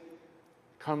 Satan,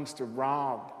 comes to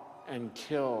rob and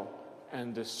kill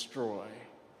and destroy.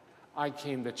 I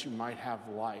came that you might have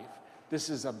life. This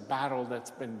is a battle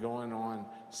that's been going on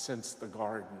since the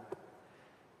garden.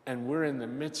 And we're in the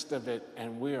midst of it,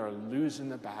 and we are losing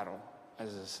the battle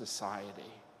as a society.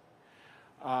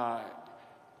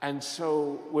 And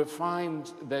so we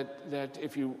find that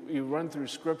if you run through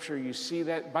Scripture, you see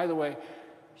that. By the way,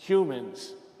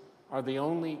 humans are the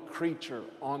only creature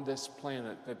on this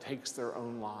planet that takes their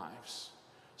own lives.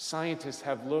 Scientists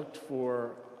have looked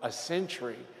for a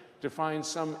century to find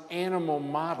some animal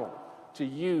model to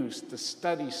use to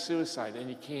study suicide, and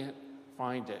you can't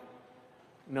find it.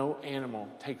 No animal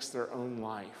takes their own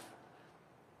life.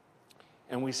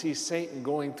 And we see Satan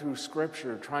going through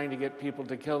Scripture, trying to get people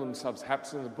to kill themselves. It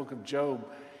happens in the book of Job.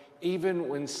 Even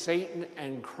when Satan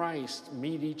and Christ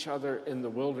meet each other in the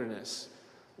wilderness,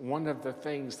 one of the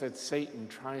things that Satan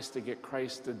tries to get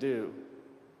Christ to do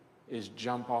is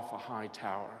jump off a high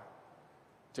tower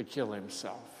to kill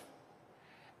himself.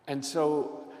 And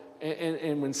so,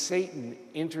 and when Satan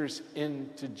enters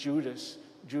into Judas,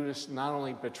 Judas not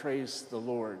only betrays the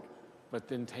Lord, but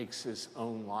then takes his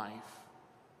own life.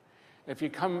 If you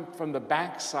come from the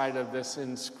backside of this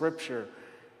in Scripture,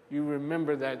 you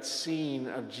remember that scene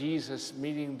of Jesus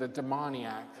meeting the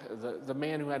demoniac, the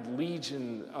man who had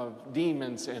legion of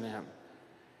demons in him.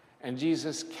 And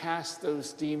Jesus cast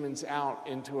those demons out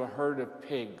into a herd of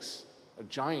pigs, a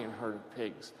giant herd of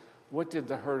pigs. What did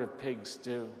the herd of pigs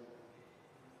do?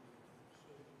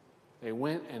 They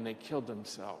went and they killed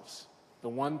themselves. The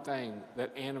one thing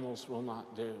that animals will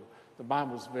not do. The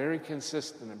Bible's very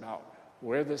consistent about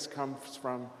where this comes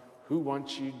from, who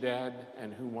wants you dead,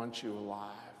 and who wants you alive.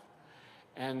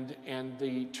 And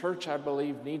the church, I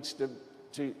believe, needs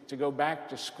to go back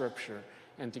to Scripture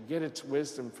and to get its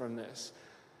wisdom from this.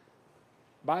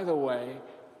 By the way,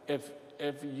 if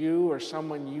you or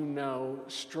someone you know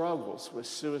struggles with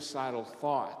suicidal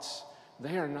thoughts,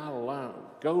 they are not alone.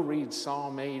 Go read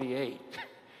Psalm 88.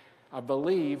 I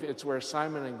believe it's where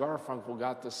Simon and Garfunkel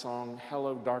got the song,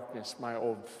 Hello Darkness, My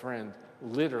Old Friend.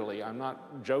 Literally, I'm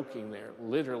not joking there.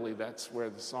 Literally, that's where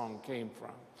the song came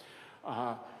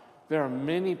from. There are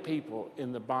many people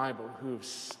in the Bible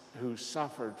who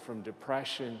suffered from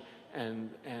depression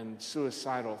and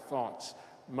suicidal thoughts.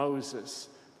 Moses,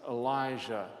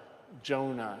 Elijah,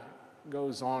 Jonah,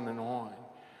 goes on and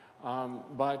on.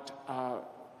 But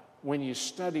when you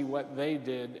study what they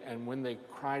did and when they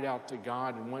cried out to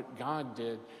God and what God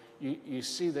did, you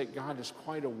see that God is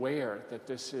quite aware that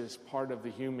this is part of the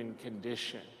human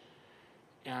condition.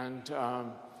 And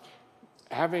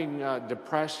having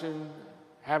depression,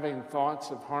 having thoughts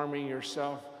of harming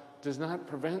yourself does not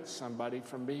prevent somebody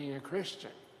from being a Christian.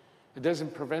 It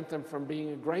doesn't prevent them from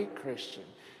being a great Christian.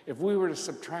 If we were to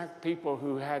subtract people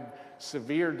who had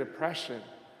severe depression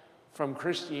from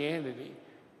Christianity,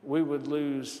 we would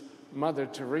lose Mother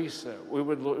Teresa, we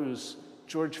would lose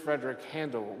George Frederick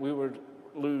Handel, we would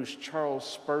lose Charles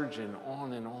Spurgeon,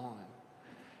 on and on.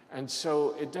 And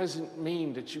so it doesn't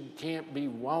mean that you can't be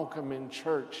welcome in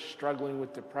church struggling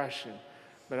with depression,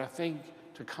 but I think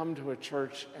to come to a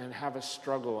church and have a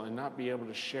struggle and not be able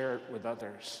to share it with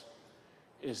others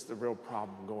is the real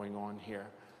problem going on here.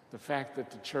 The fact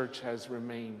that the church has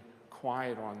remained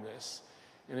quiet on this.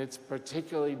 And it's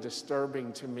particularly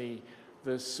disturbing to me,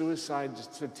 the suicide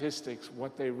statistics,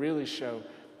 what they really show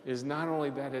is not only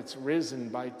that it's risen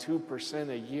by 2%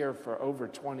 a year for over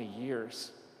 20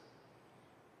 years,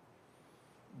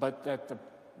 but that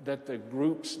the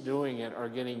groups doing it are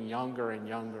getting younger and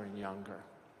younger and younger.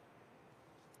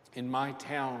 In my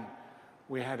town,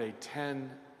 we had a 10,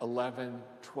 11,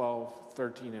 12,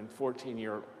 13, and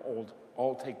 14-year-old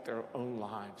all take their own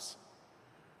lives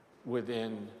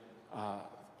within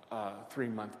a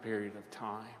 3-month period of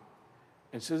time.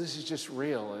 And so this is just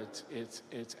real.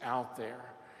 It's out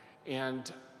there.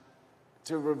 And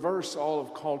to reverse all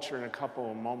of culture in a couple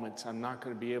of moments, I'm not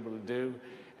going to be able to do.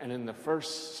 And in the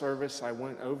first service, I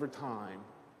went over time,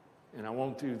 and I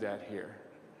won't do that here.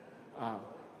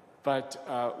 But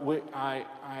I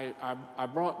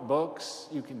brought books.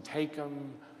 You can take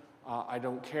them. I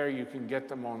don't care. You can get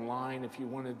them online if you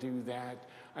want to do that.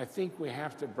 I think we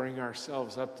have to bring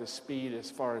ourselves up to speed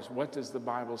as far as what does the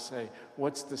Bible say,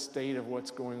 what's the state of what's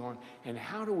going on, and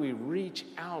how do we reach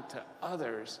out to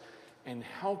others and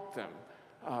help them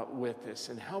with this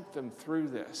and help them through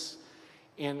this.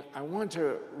 And I want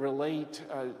to relate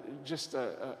just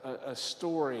a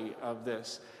story of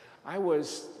this. I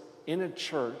was in a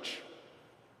church,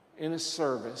 in a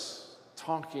service,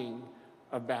 talking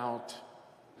about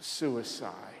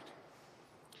suicide.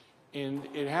 And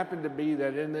it happened to be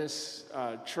that in this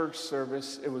church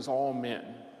service, it was all men.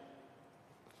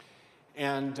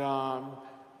 And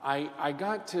I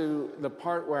got to the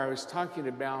part where I was talking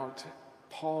about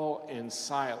Paul and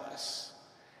Silas.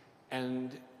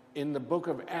 And in the book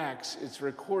of Acts, it's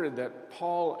recorded that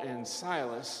Paul and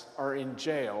Silas are in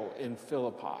jail in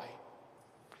Philippi.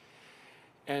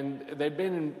 And they've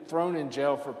been thrown in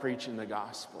jail for preaching the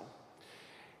gospel.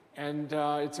 And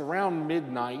it's around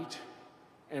midnight,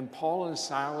 and Paul and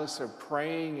Silas are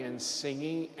praying and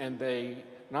singing, and they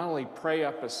not only pray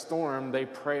up a storm, they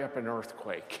pray up an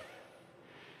earthquake.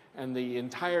 And the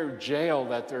entire jail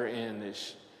that they're in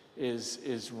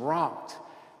is rocked,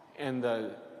 and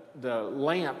the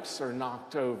lamps are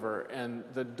knocked over, and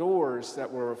the doors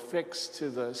that were affixed to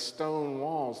the stone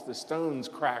walls, the stones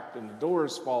cracked, and the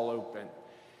doors fall open.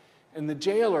 And the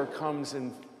jailer comes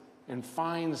and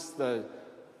finds the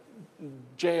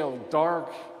jail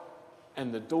dark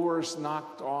and the doors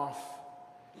knocked off.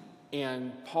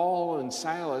 And Paul and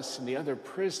Silas and the other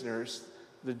prisoners,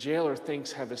 the jailer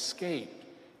thinks have escaped.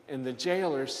 And the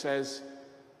jailer says,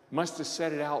 must have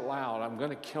said it out loud, I'm going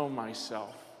to kill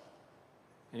myself.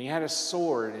 And he had a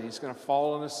sword, and he's going to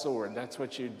fall on a sword. That's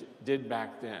what you did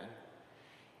back then.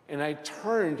 And I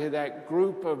turned to that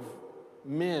group of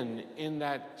men in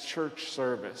that church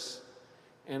service,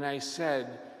 and I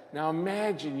said, now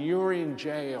imagine you're in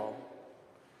jail,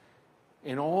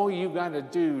 and all you got to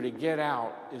do to get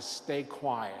out is stay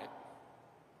quiet.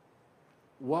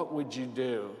 What would you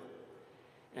do?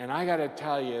 And I got to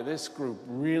tell you, this group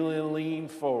really leaned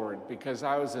forward, because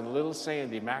I was in Little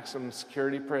Sandy maximum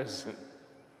security prison.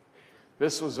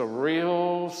 This was a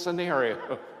real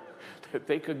scenario that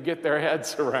they could get their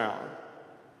heads around.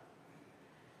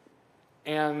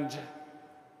 And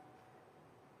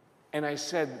I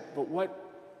said, but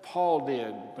what Paul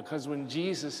did, because when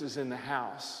Jesus is in the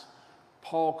house,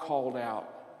 Paul called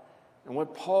out. And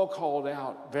what Paul called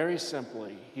out, very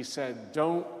simply, he said,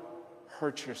 don't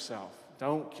hurt yourself.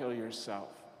 Don't kill yourself.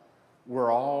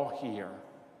 We're all here.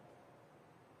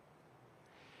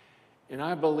 And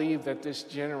I believe that this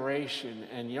generation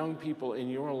and young people in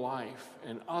your life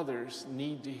and others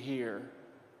need to hear,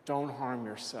 don't harm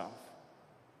yourself.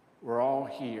 We're all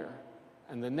here.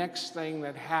 And the next thing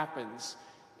that happens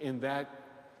in that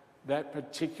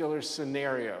particular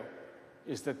scenario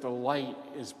is that the light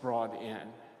is brought in,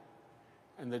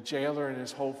 and the jailer and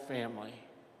his whole family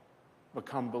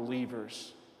become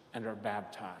believers and are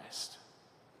baptized.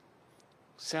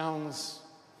 Sounds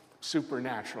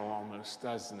supernatural almost,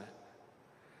 doesn't it?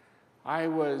 I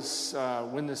was,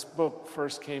 when this book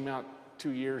first came out 2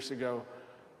 years ago,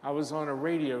 I was on a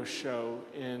radio show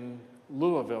in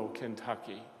Louisville,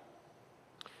 Kentucky.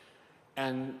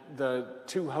 And the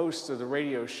two hosts of the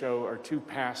radio show are two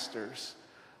pastors,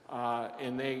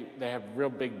 and they have real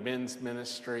big men's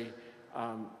ministry.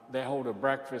 They hold a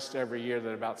breakfast every year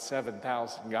that about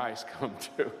 7,000 guys come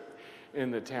to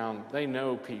in the town. They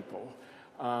know people.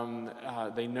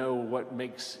 They know what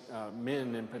makes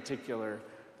men in particular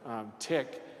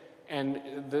tick. And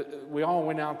we all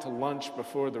went out to lunch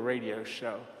before the radio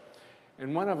show.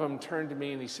 And one of them turned to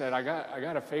me and he said, I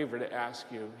got a favor to ask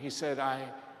you. He said,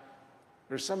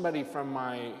 there's somebody from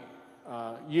my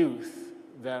youth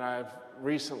that I've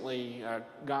recently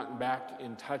gotten back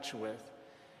in touch with.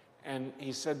 And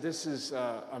he said, this is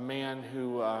a man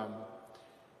who,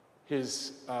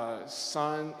 his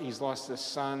son, he's lost a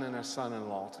son and a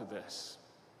son-in-law to this.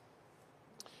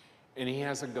 And he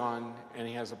has a gun and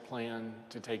he has a plan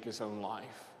to take his own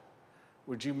life.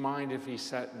 Would you mind if he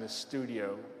sat in the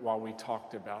studio while we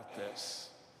talked about this?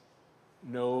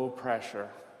 No pressure.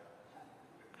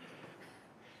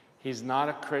 He's not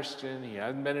a Christian. He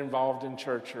hasn't been involved in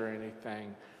church or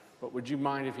anything. But would you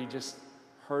mind if he just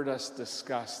heard us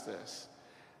discuss this?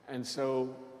 And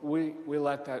so we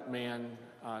let that man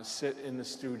sit in the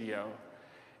studio.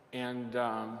 And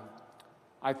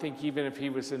I think even if he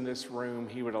was in this room,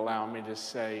 he would allow me to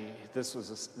say, this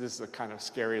is a kind of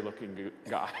scary-looking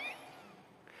guy.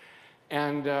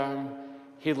 And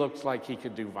he looked like he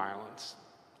could do violence.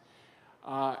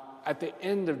 At the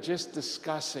end of just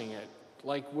discussing it,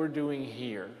 like we're doing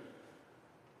here,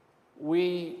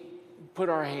 we put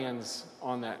our hands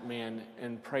on that man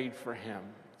and prayed for him,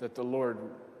 that the Lord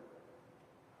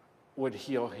would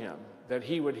heal him, that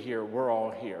he would hear, we're all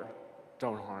here,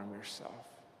 don't harm yourself.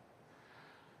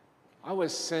 I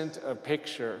was sent a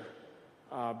picture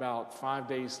about 5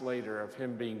 days later of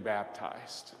him being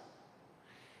baptized.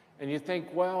 And you think,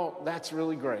 well, that's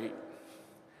really great.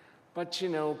 But you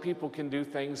know, people can do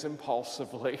things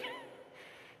impulsively,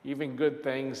 even good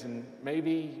things, and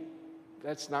maybe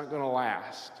that's not going to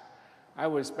last. I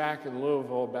was back in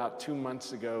Louisville about 2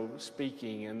 months ago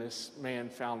speaking, and this man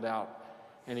found out,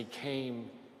 and he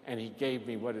came and he gave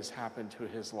me what has happened to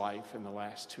his life in the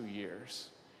last 2 years.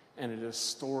 And it is a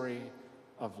story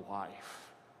of life.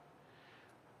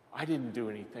 I didn't do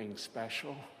anything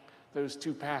special. Those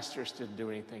two pastors didn't do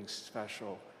anything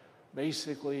special.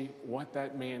 Basically, what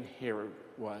that man heard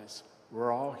was,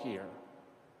 we're all here.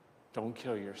 Don't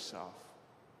kill yourself.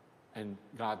 And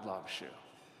God loves you.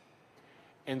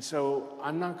 And so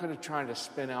I'm not going to try to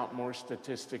spin out more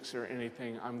statistics or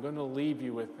anything. I'm going to leave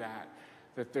you with that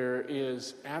there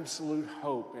is absolute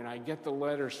hope. And I get the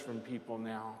letters from people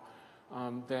now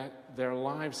that their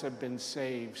lives have been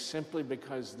saved simply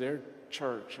because their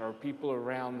church or people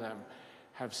around them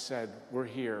have said, we're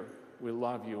here, we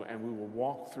love you, and we will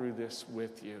walk through this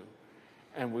with you.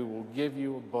 And we will give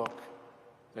you a book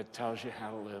that tells you how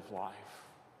to live life.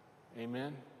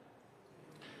 Amen?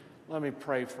 Let me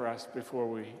pray for us before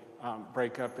we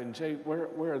break up. And Jay,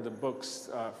 where are the books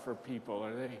for people?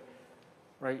 Are they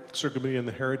right? So going to be in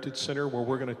the Heritage Center, where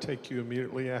we're going to take you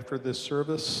immediately after this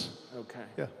service. Okay.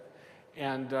 Yeah.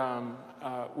 And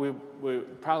we're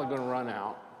probably going to run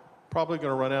out. Probably going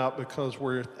to run out because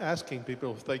we're asking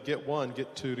people if they get one,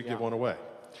 get two to give one away.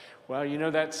 Well, you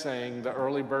know that saying, the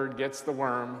early bird gets the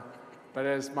worm. But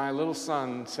as my little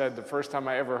son said the first time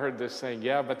I ever heard this saying,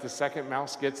 yeah, but the second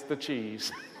mouse gets the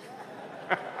cheese.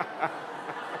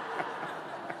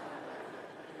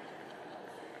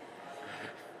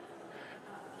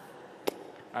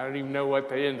 I don't even know what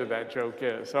the end of that joke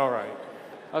is. All right,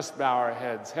 let's bow our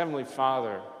heads. Heavenly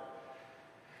Father,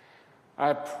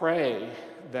 I pray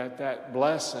that that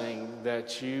blessing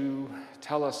that you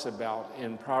tell us about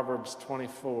in Proverbs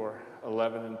 24,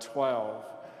 11 and 12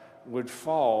 would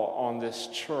fall on this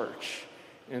church,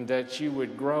 and that you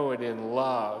would grow it in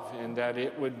love, and that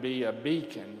it would be a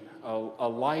beacon, a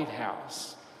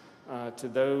lighthouse to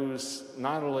those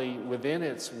not only within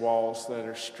its walls that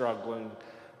are struggling,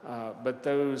 but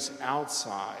those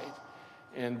outside,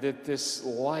 and that this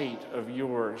light of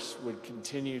yours would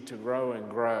continue to grow and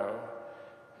grow,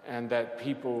 and that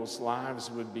people's lives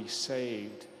would be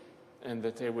saved, and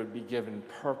that they would be given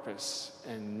purpose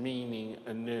and meaning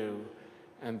anew,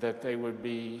 and that they would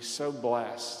be so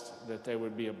blessed that they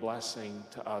would be a blessing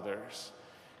to others.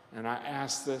 And I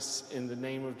ask this in the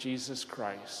name of Jesus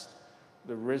Christ,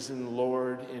 the risen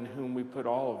Lord in whom we put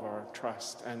all of our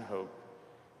trust and hope.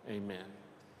 Amen.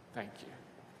 Thank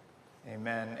you.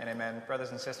 Amen and amen. Brothers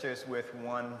and sisters, with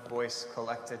one voice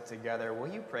collected together, will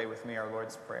you pray with me our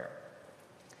Lord's Prayer?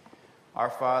 Our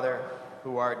Father,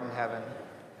 who art in heaven,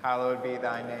 hallowed be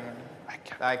thy name.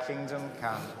 Thy kingdom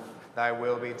come, thy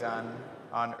will be done,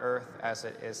 on earth as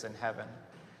it is in heaven.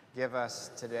 Give us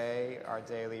today our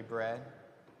daily bread,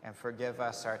 and forgive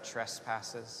us our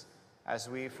trespasses, as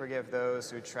we forgive those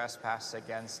who trespass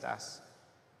against us.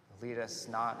 Lead us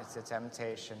not into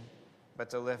temptation, but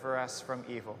deliver us from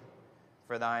evil.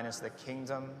 For thine is the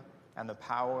kingdom, and the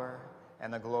power,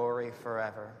 and the glory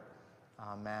forever.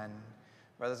 Amen.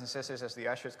 Brothers and sisters, as the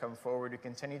ushers come forward, we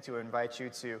continue to invite you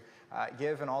to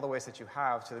give in all the ways that you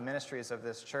have to the ministries of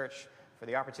this church, for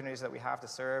the opportunities that we have to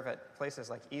serve at places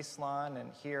like East Lawn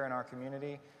and here in our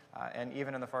community, and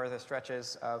even in the farthest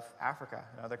stretches of Africa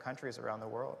and other countries around the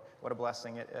world. What a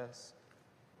blessing it is.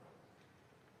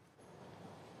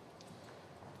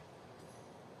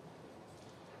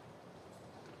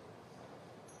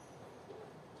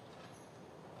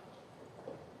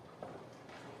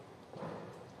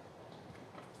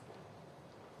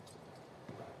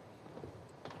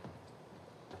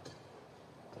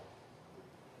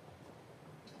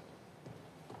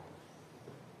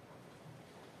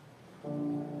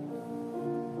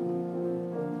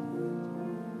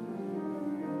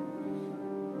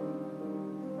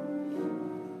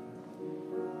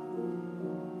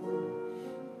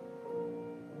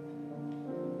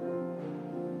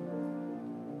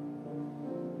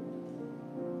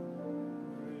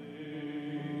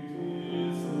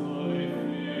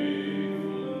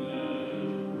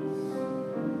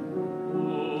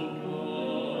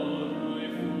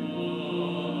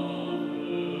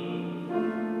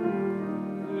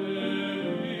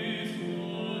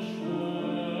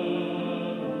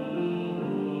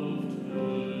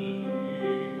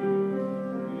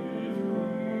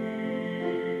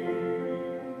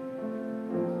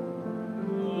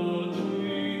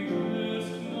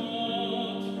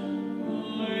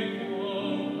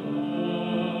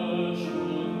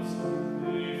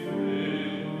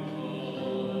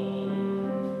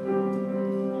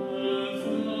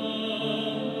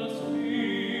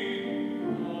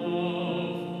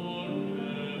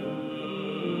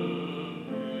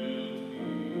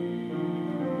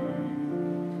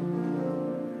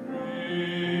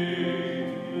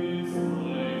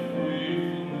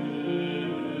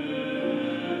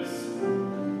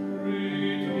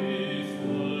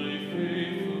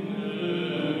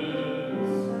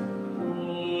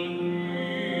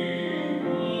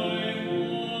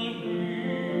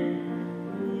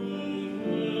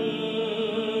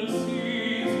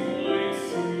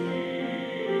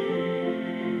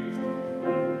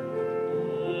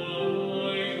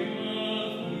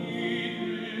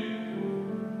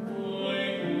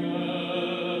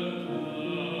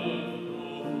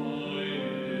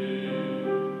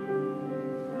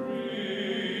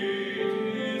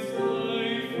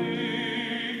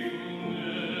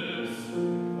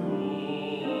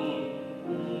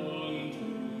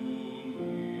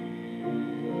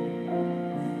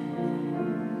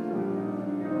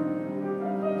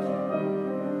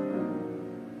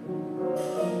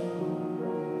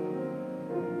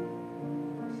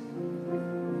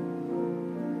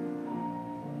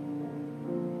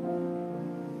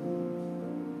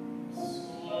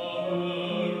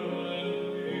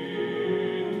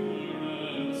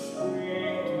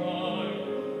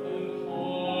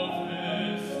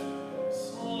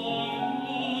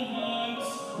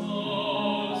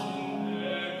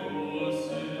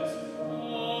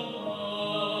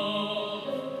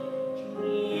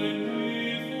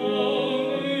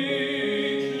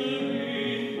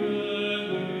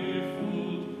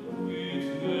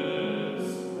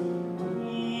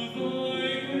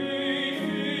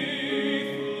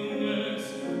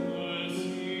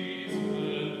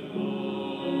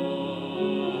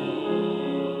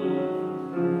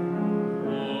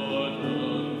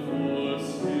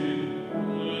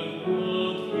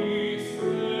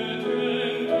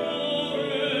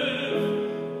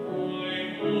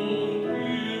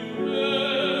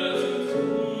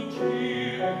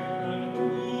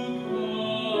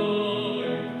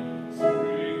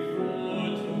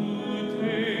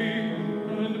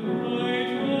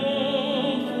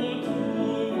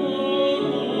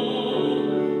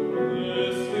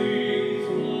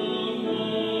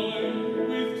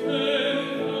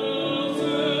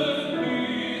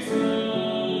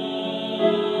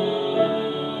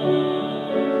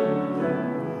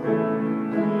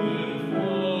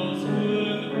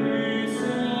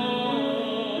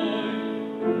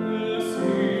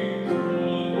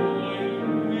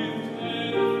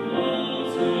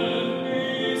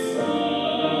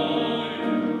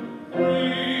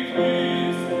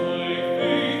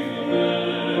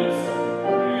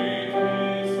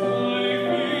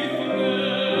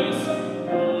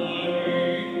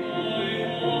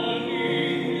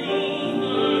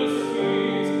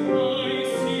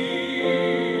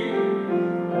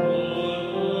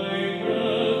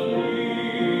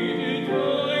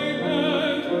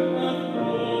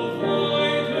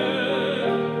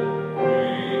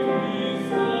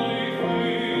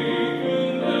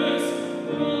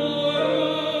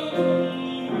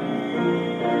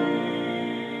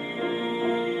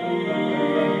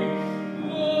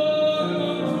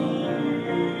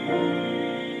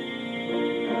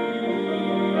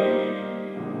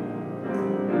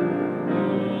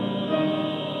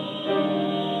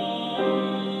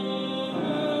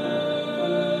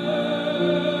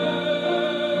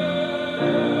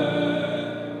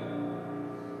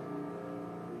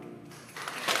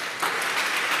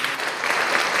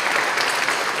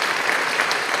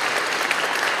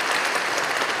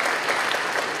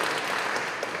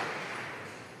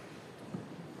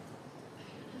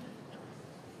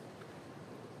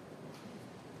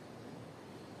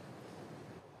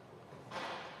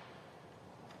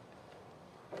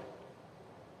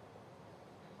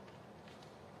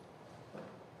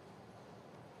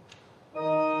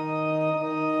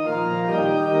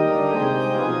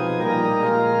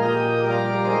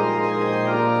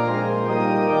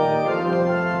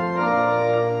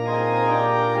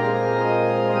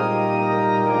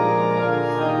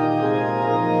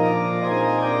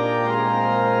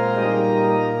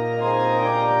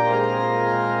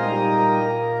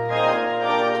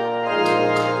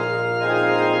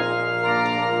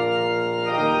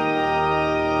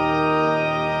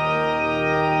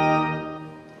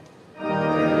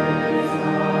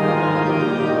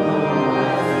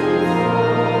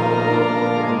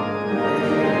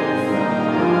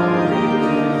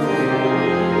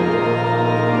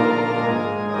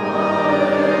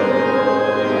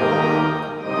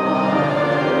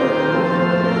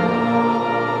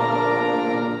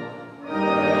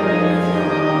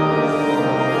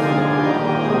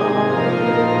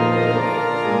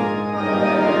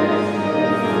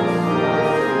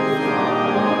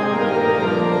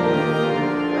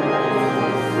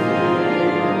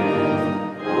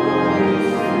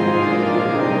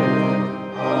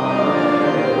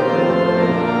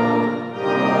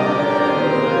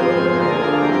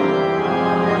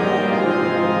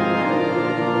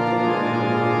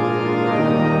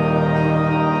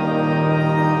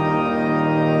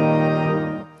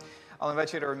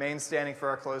 invite you to remain standing for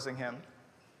our closing hymn.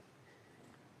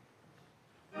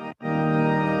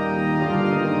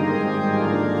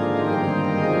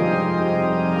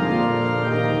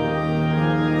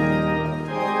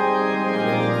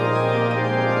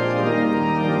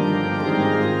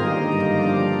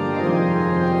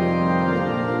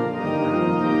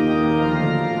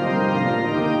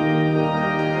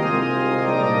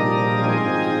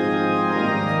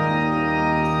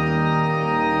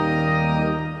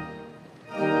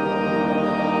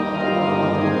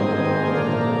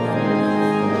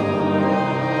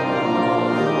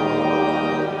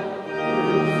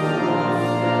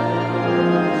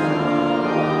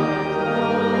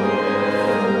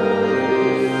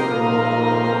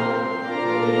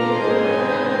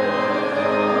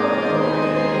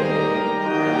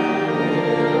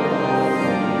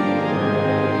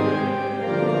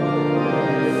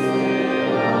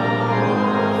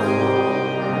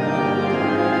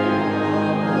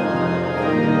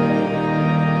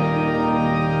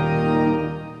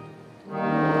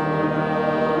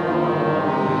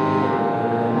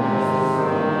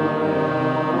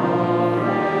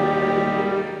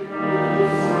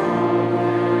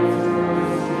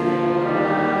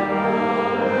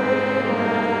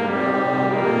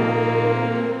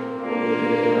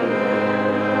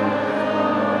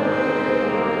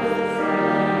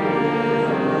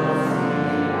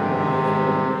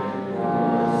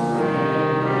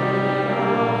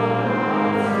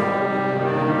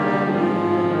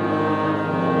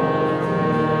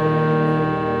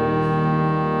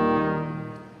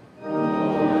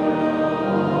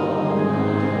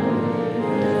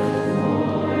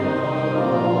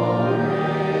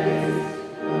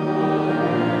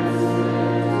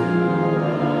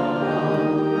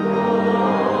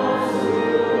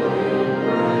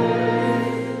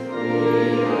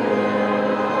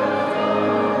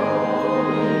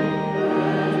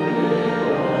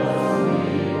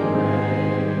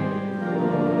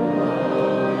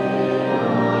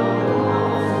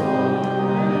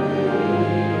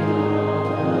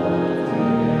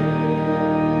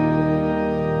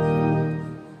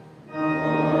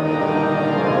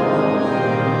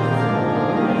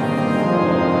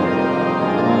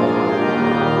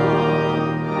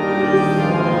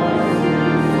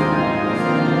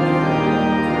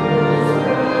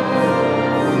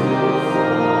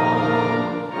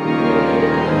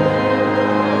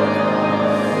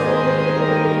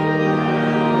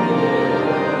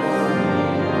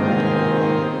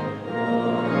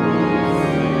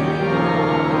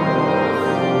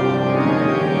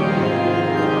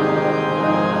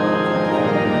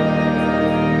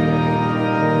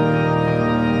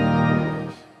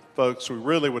 Folks, we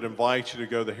really would invite you to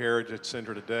go to the Heritage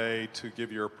Center today to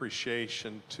give your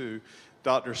appreciation to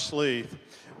Dr. Sleeth,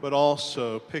 but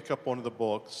also pick up one of the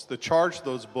books. The charge of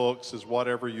those books is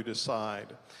whatever you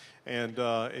decide. And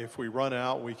if we run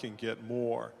out, we can get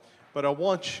more. But I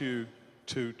want you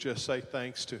to just say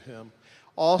thanks to him.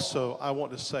 Also, I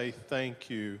want to say thank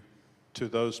you to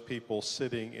those people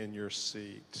sitting in your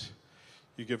seat.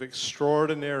 You give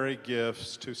extraordinary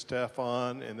gifts to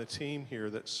Stefan and the team here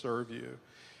that serve you.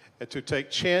 And to take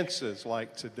chances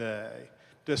like today,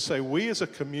 to say we as a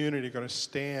community are going to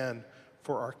stand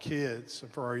for our kids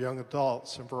and for our young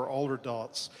adults and for our older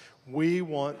adults. We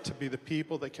want to be the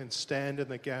people that can stand in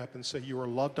the gap and say you are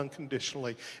loved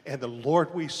unconditionally, and the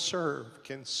Lord we serve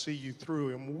can see you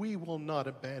through, and we will not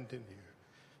abandon you.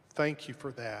 Thank you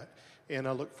for that, and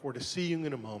I look forward to seeing you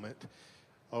in a moment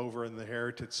over in the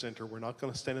Heritage Center. We're not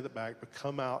going to stand at the back, but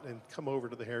come out and come over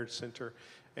to the Heritage Center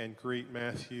and greet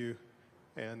Matthew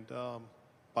and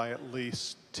buy at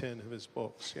least 10 of his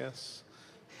books. Yes,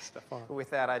 Stefan? With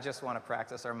that, I just want to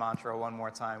practice our mantra one more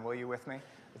time. Will you with me?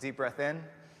 A deep breath in,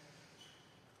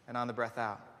 and on the breath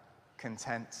out,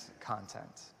 content,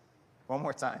 content. One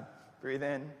more time. Breathe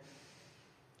in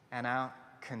and out,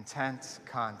 content,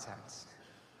 content.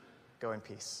 Go in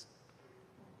peace.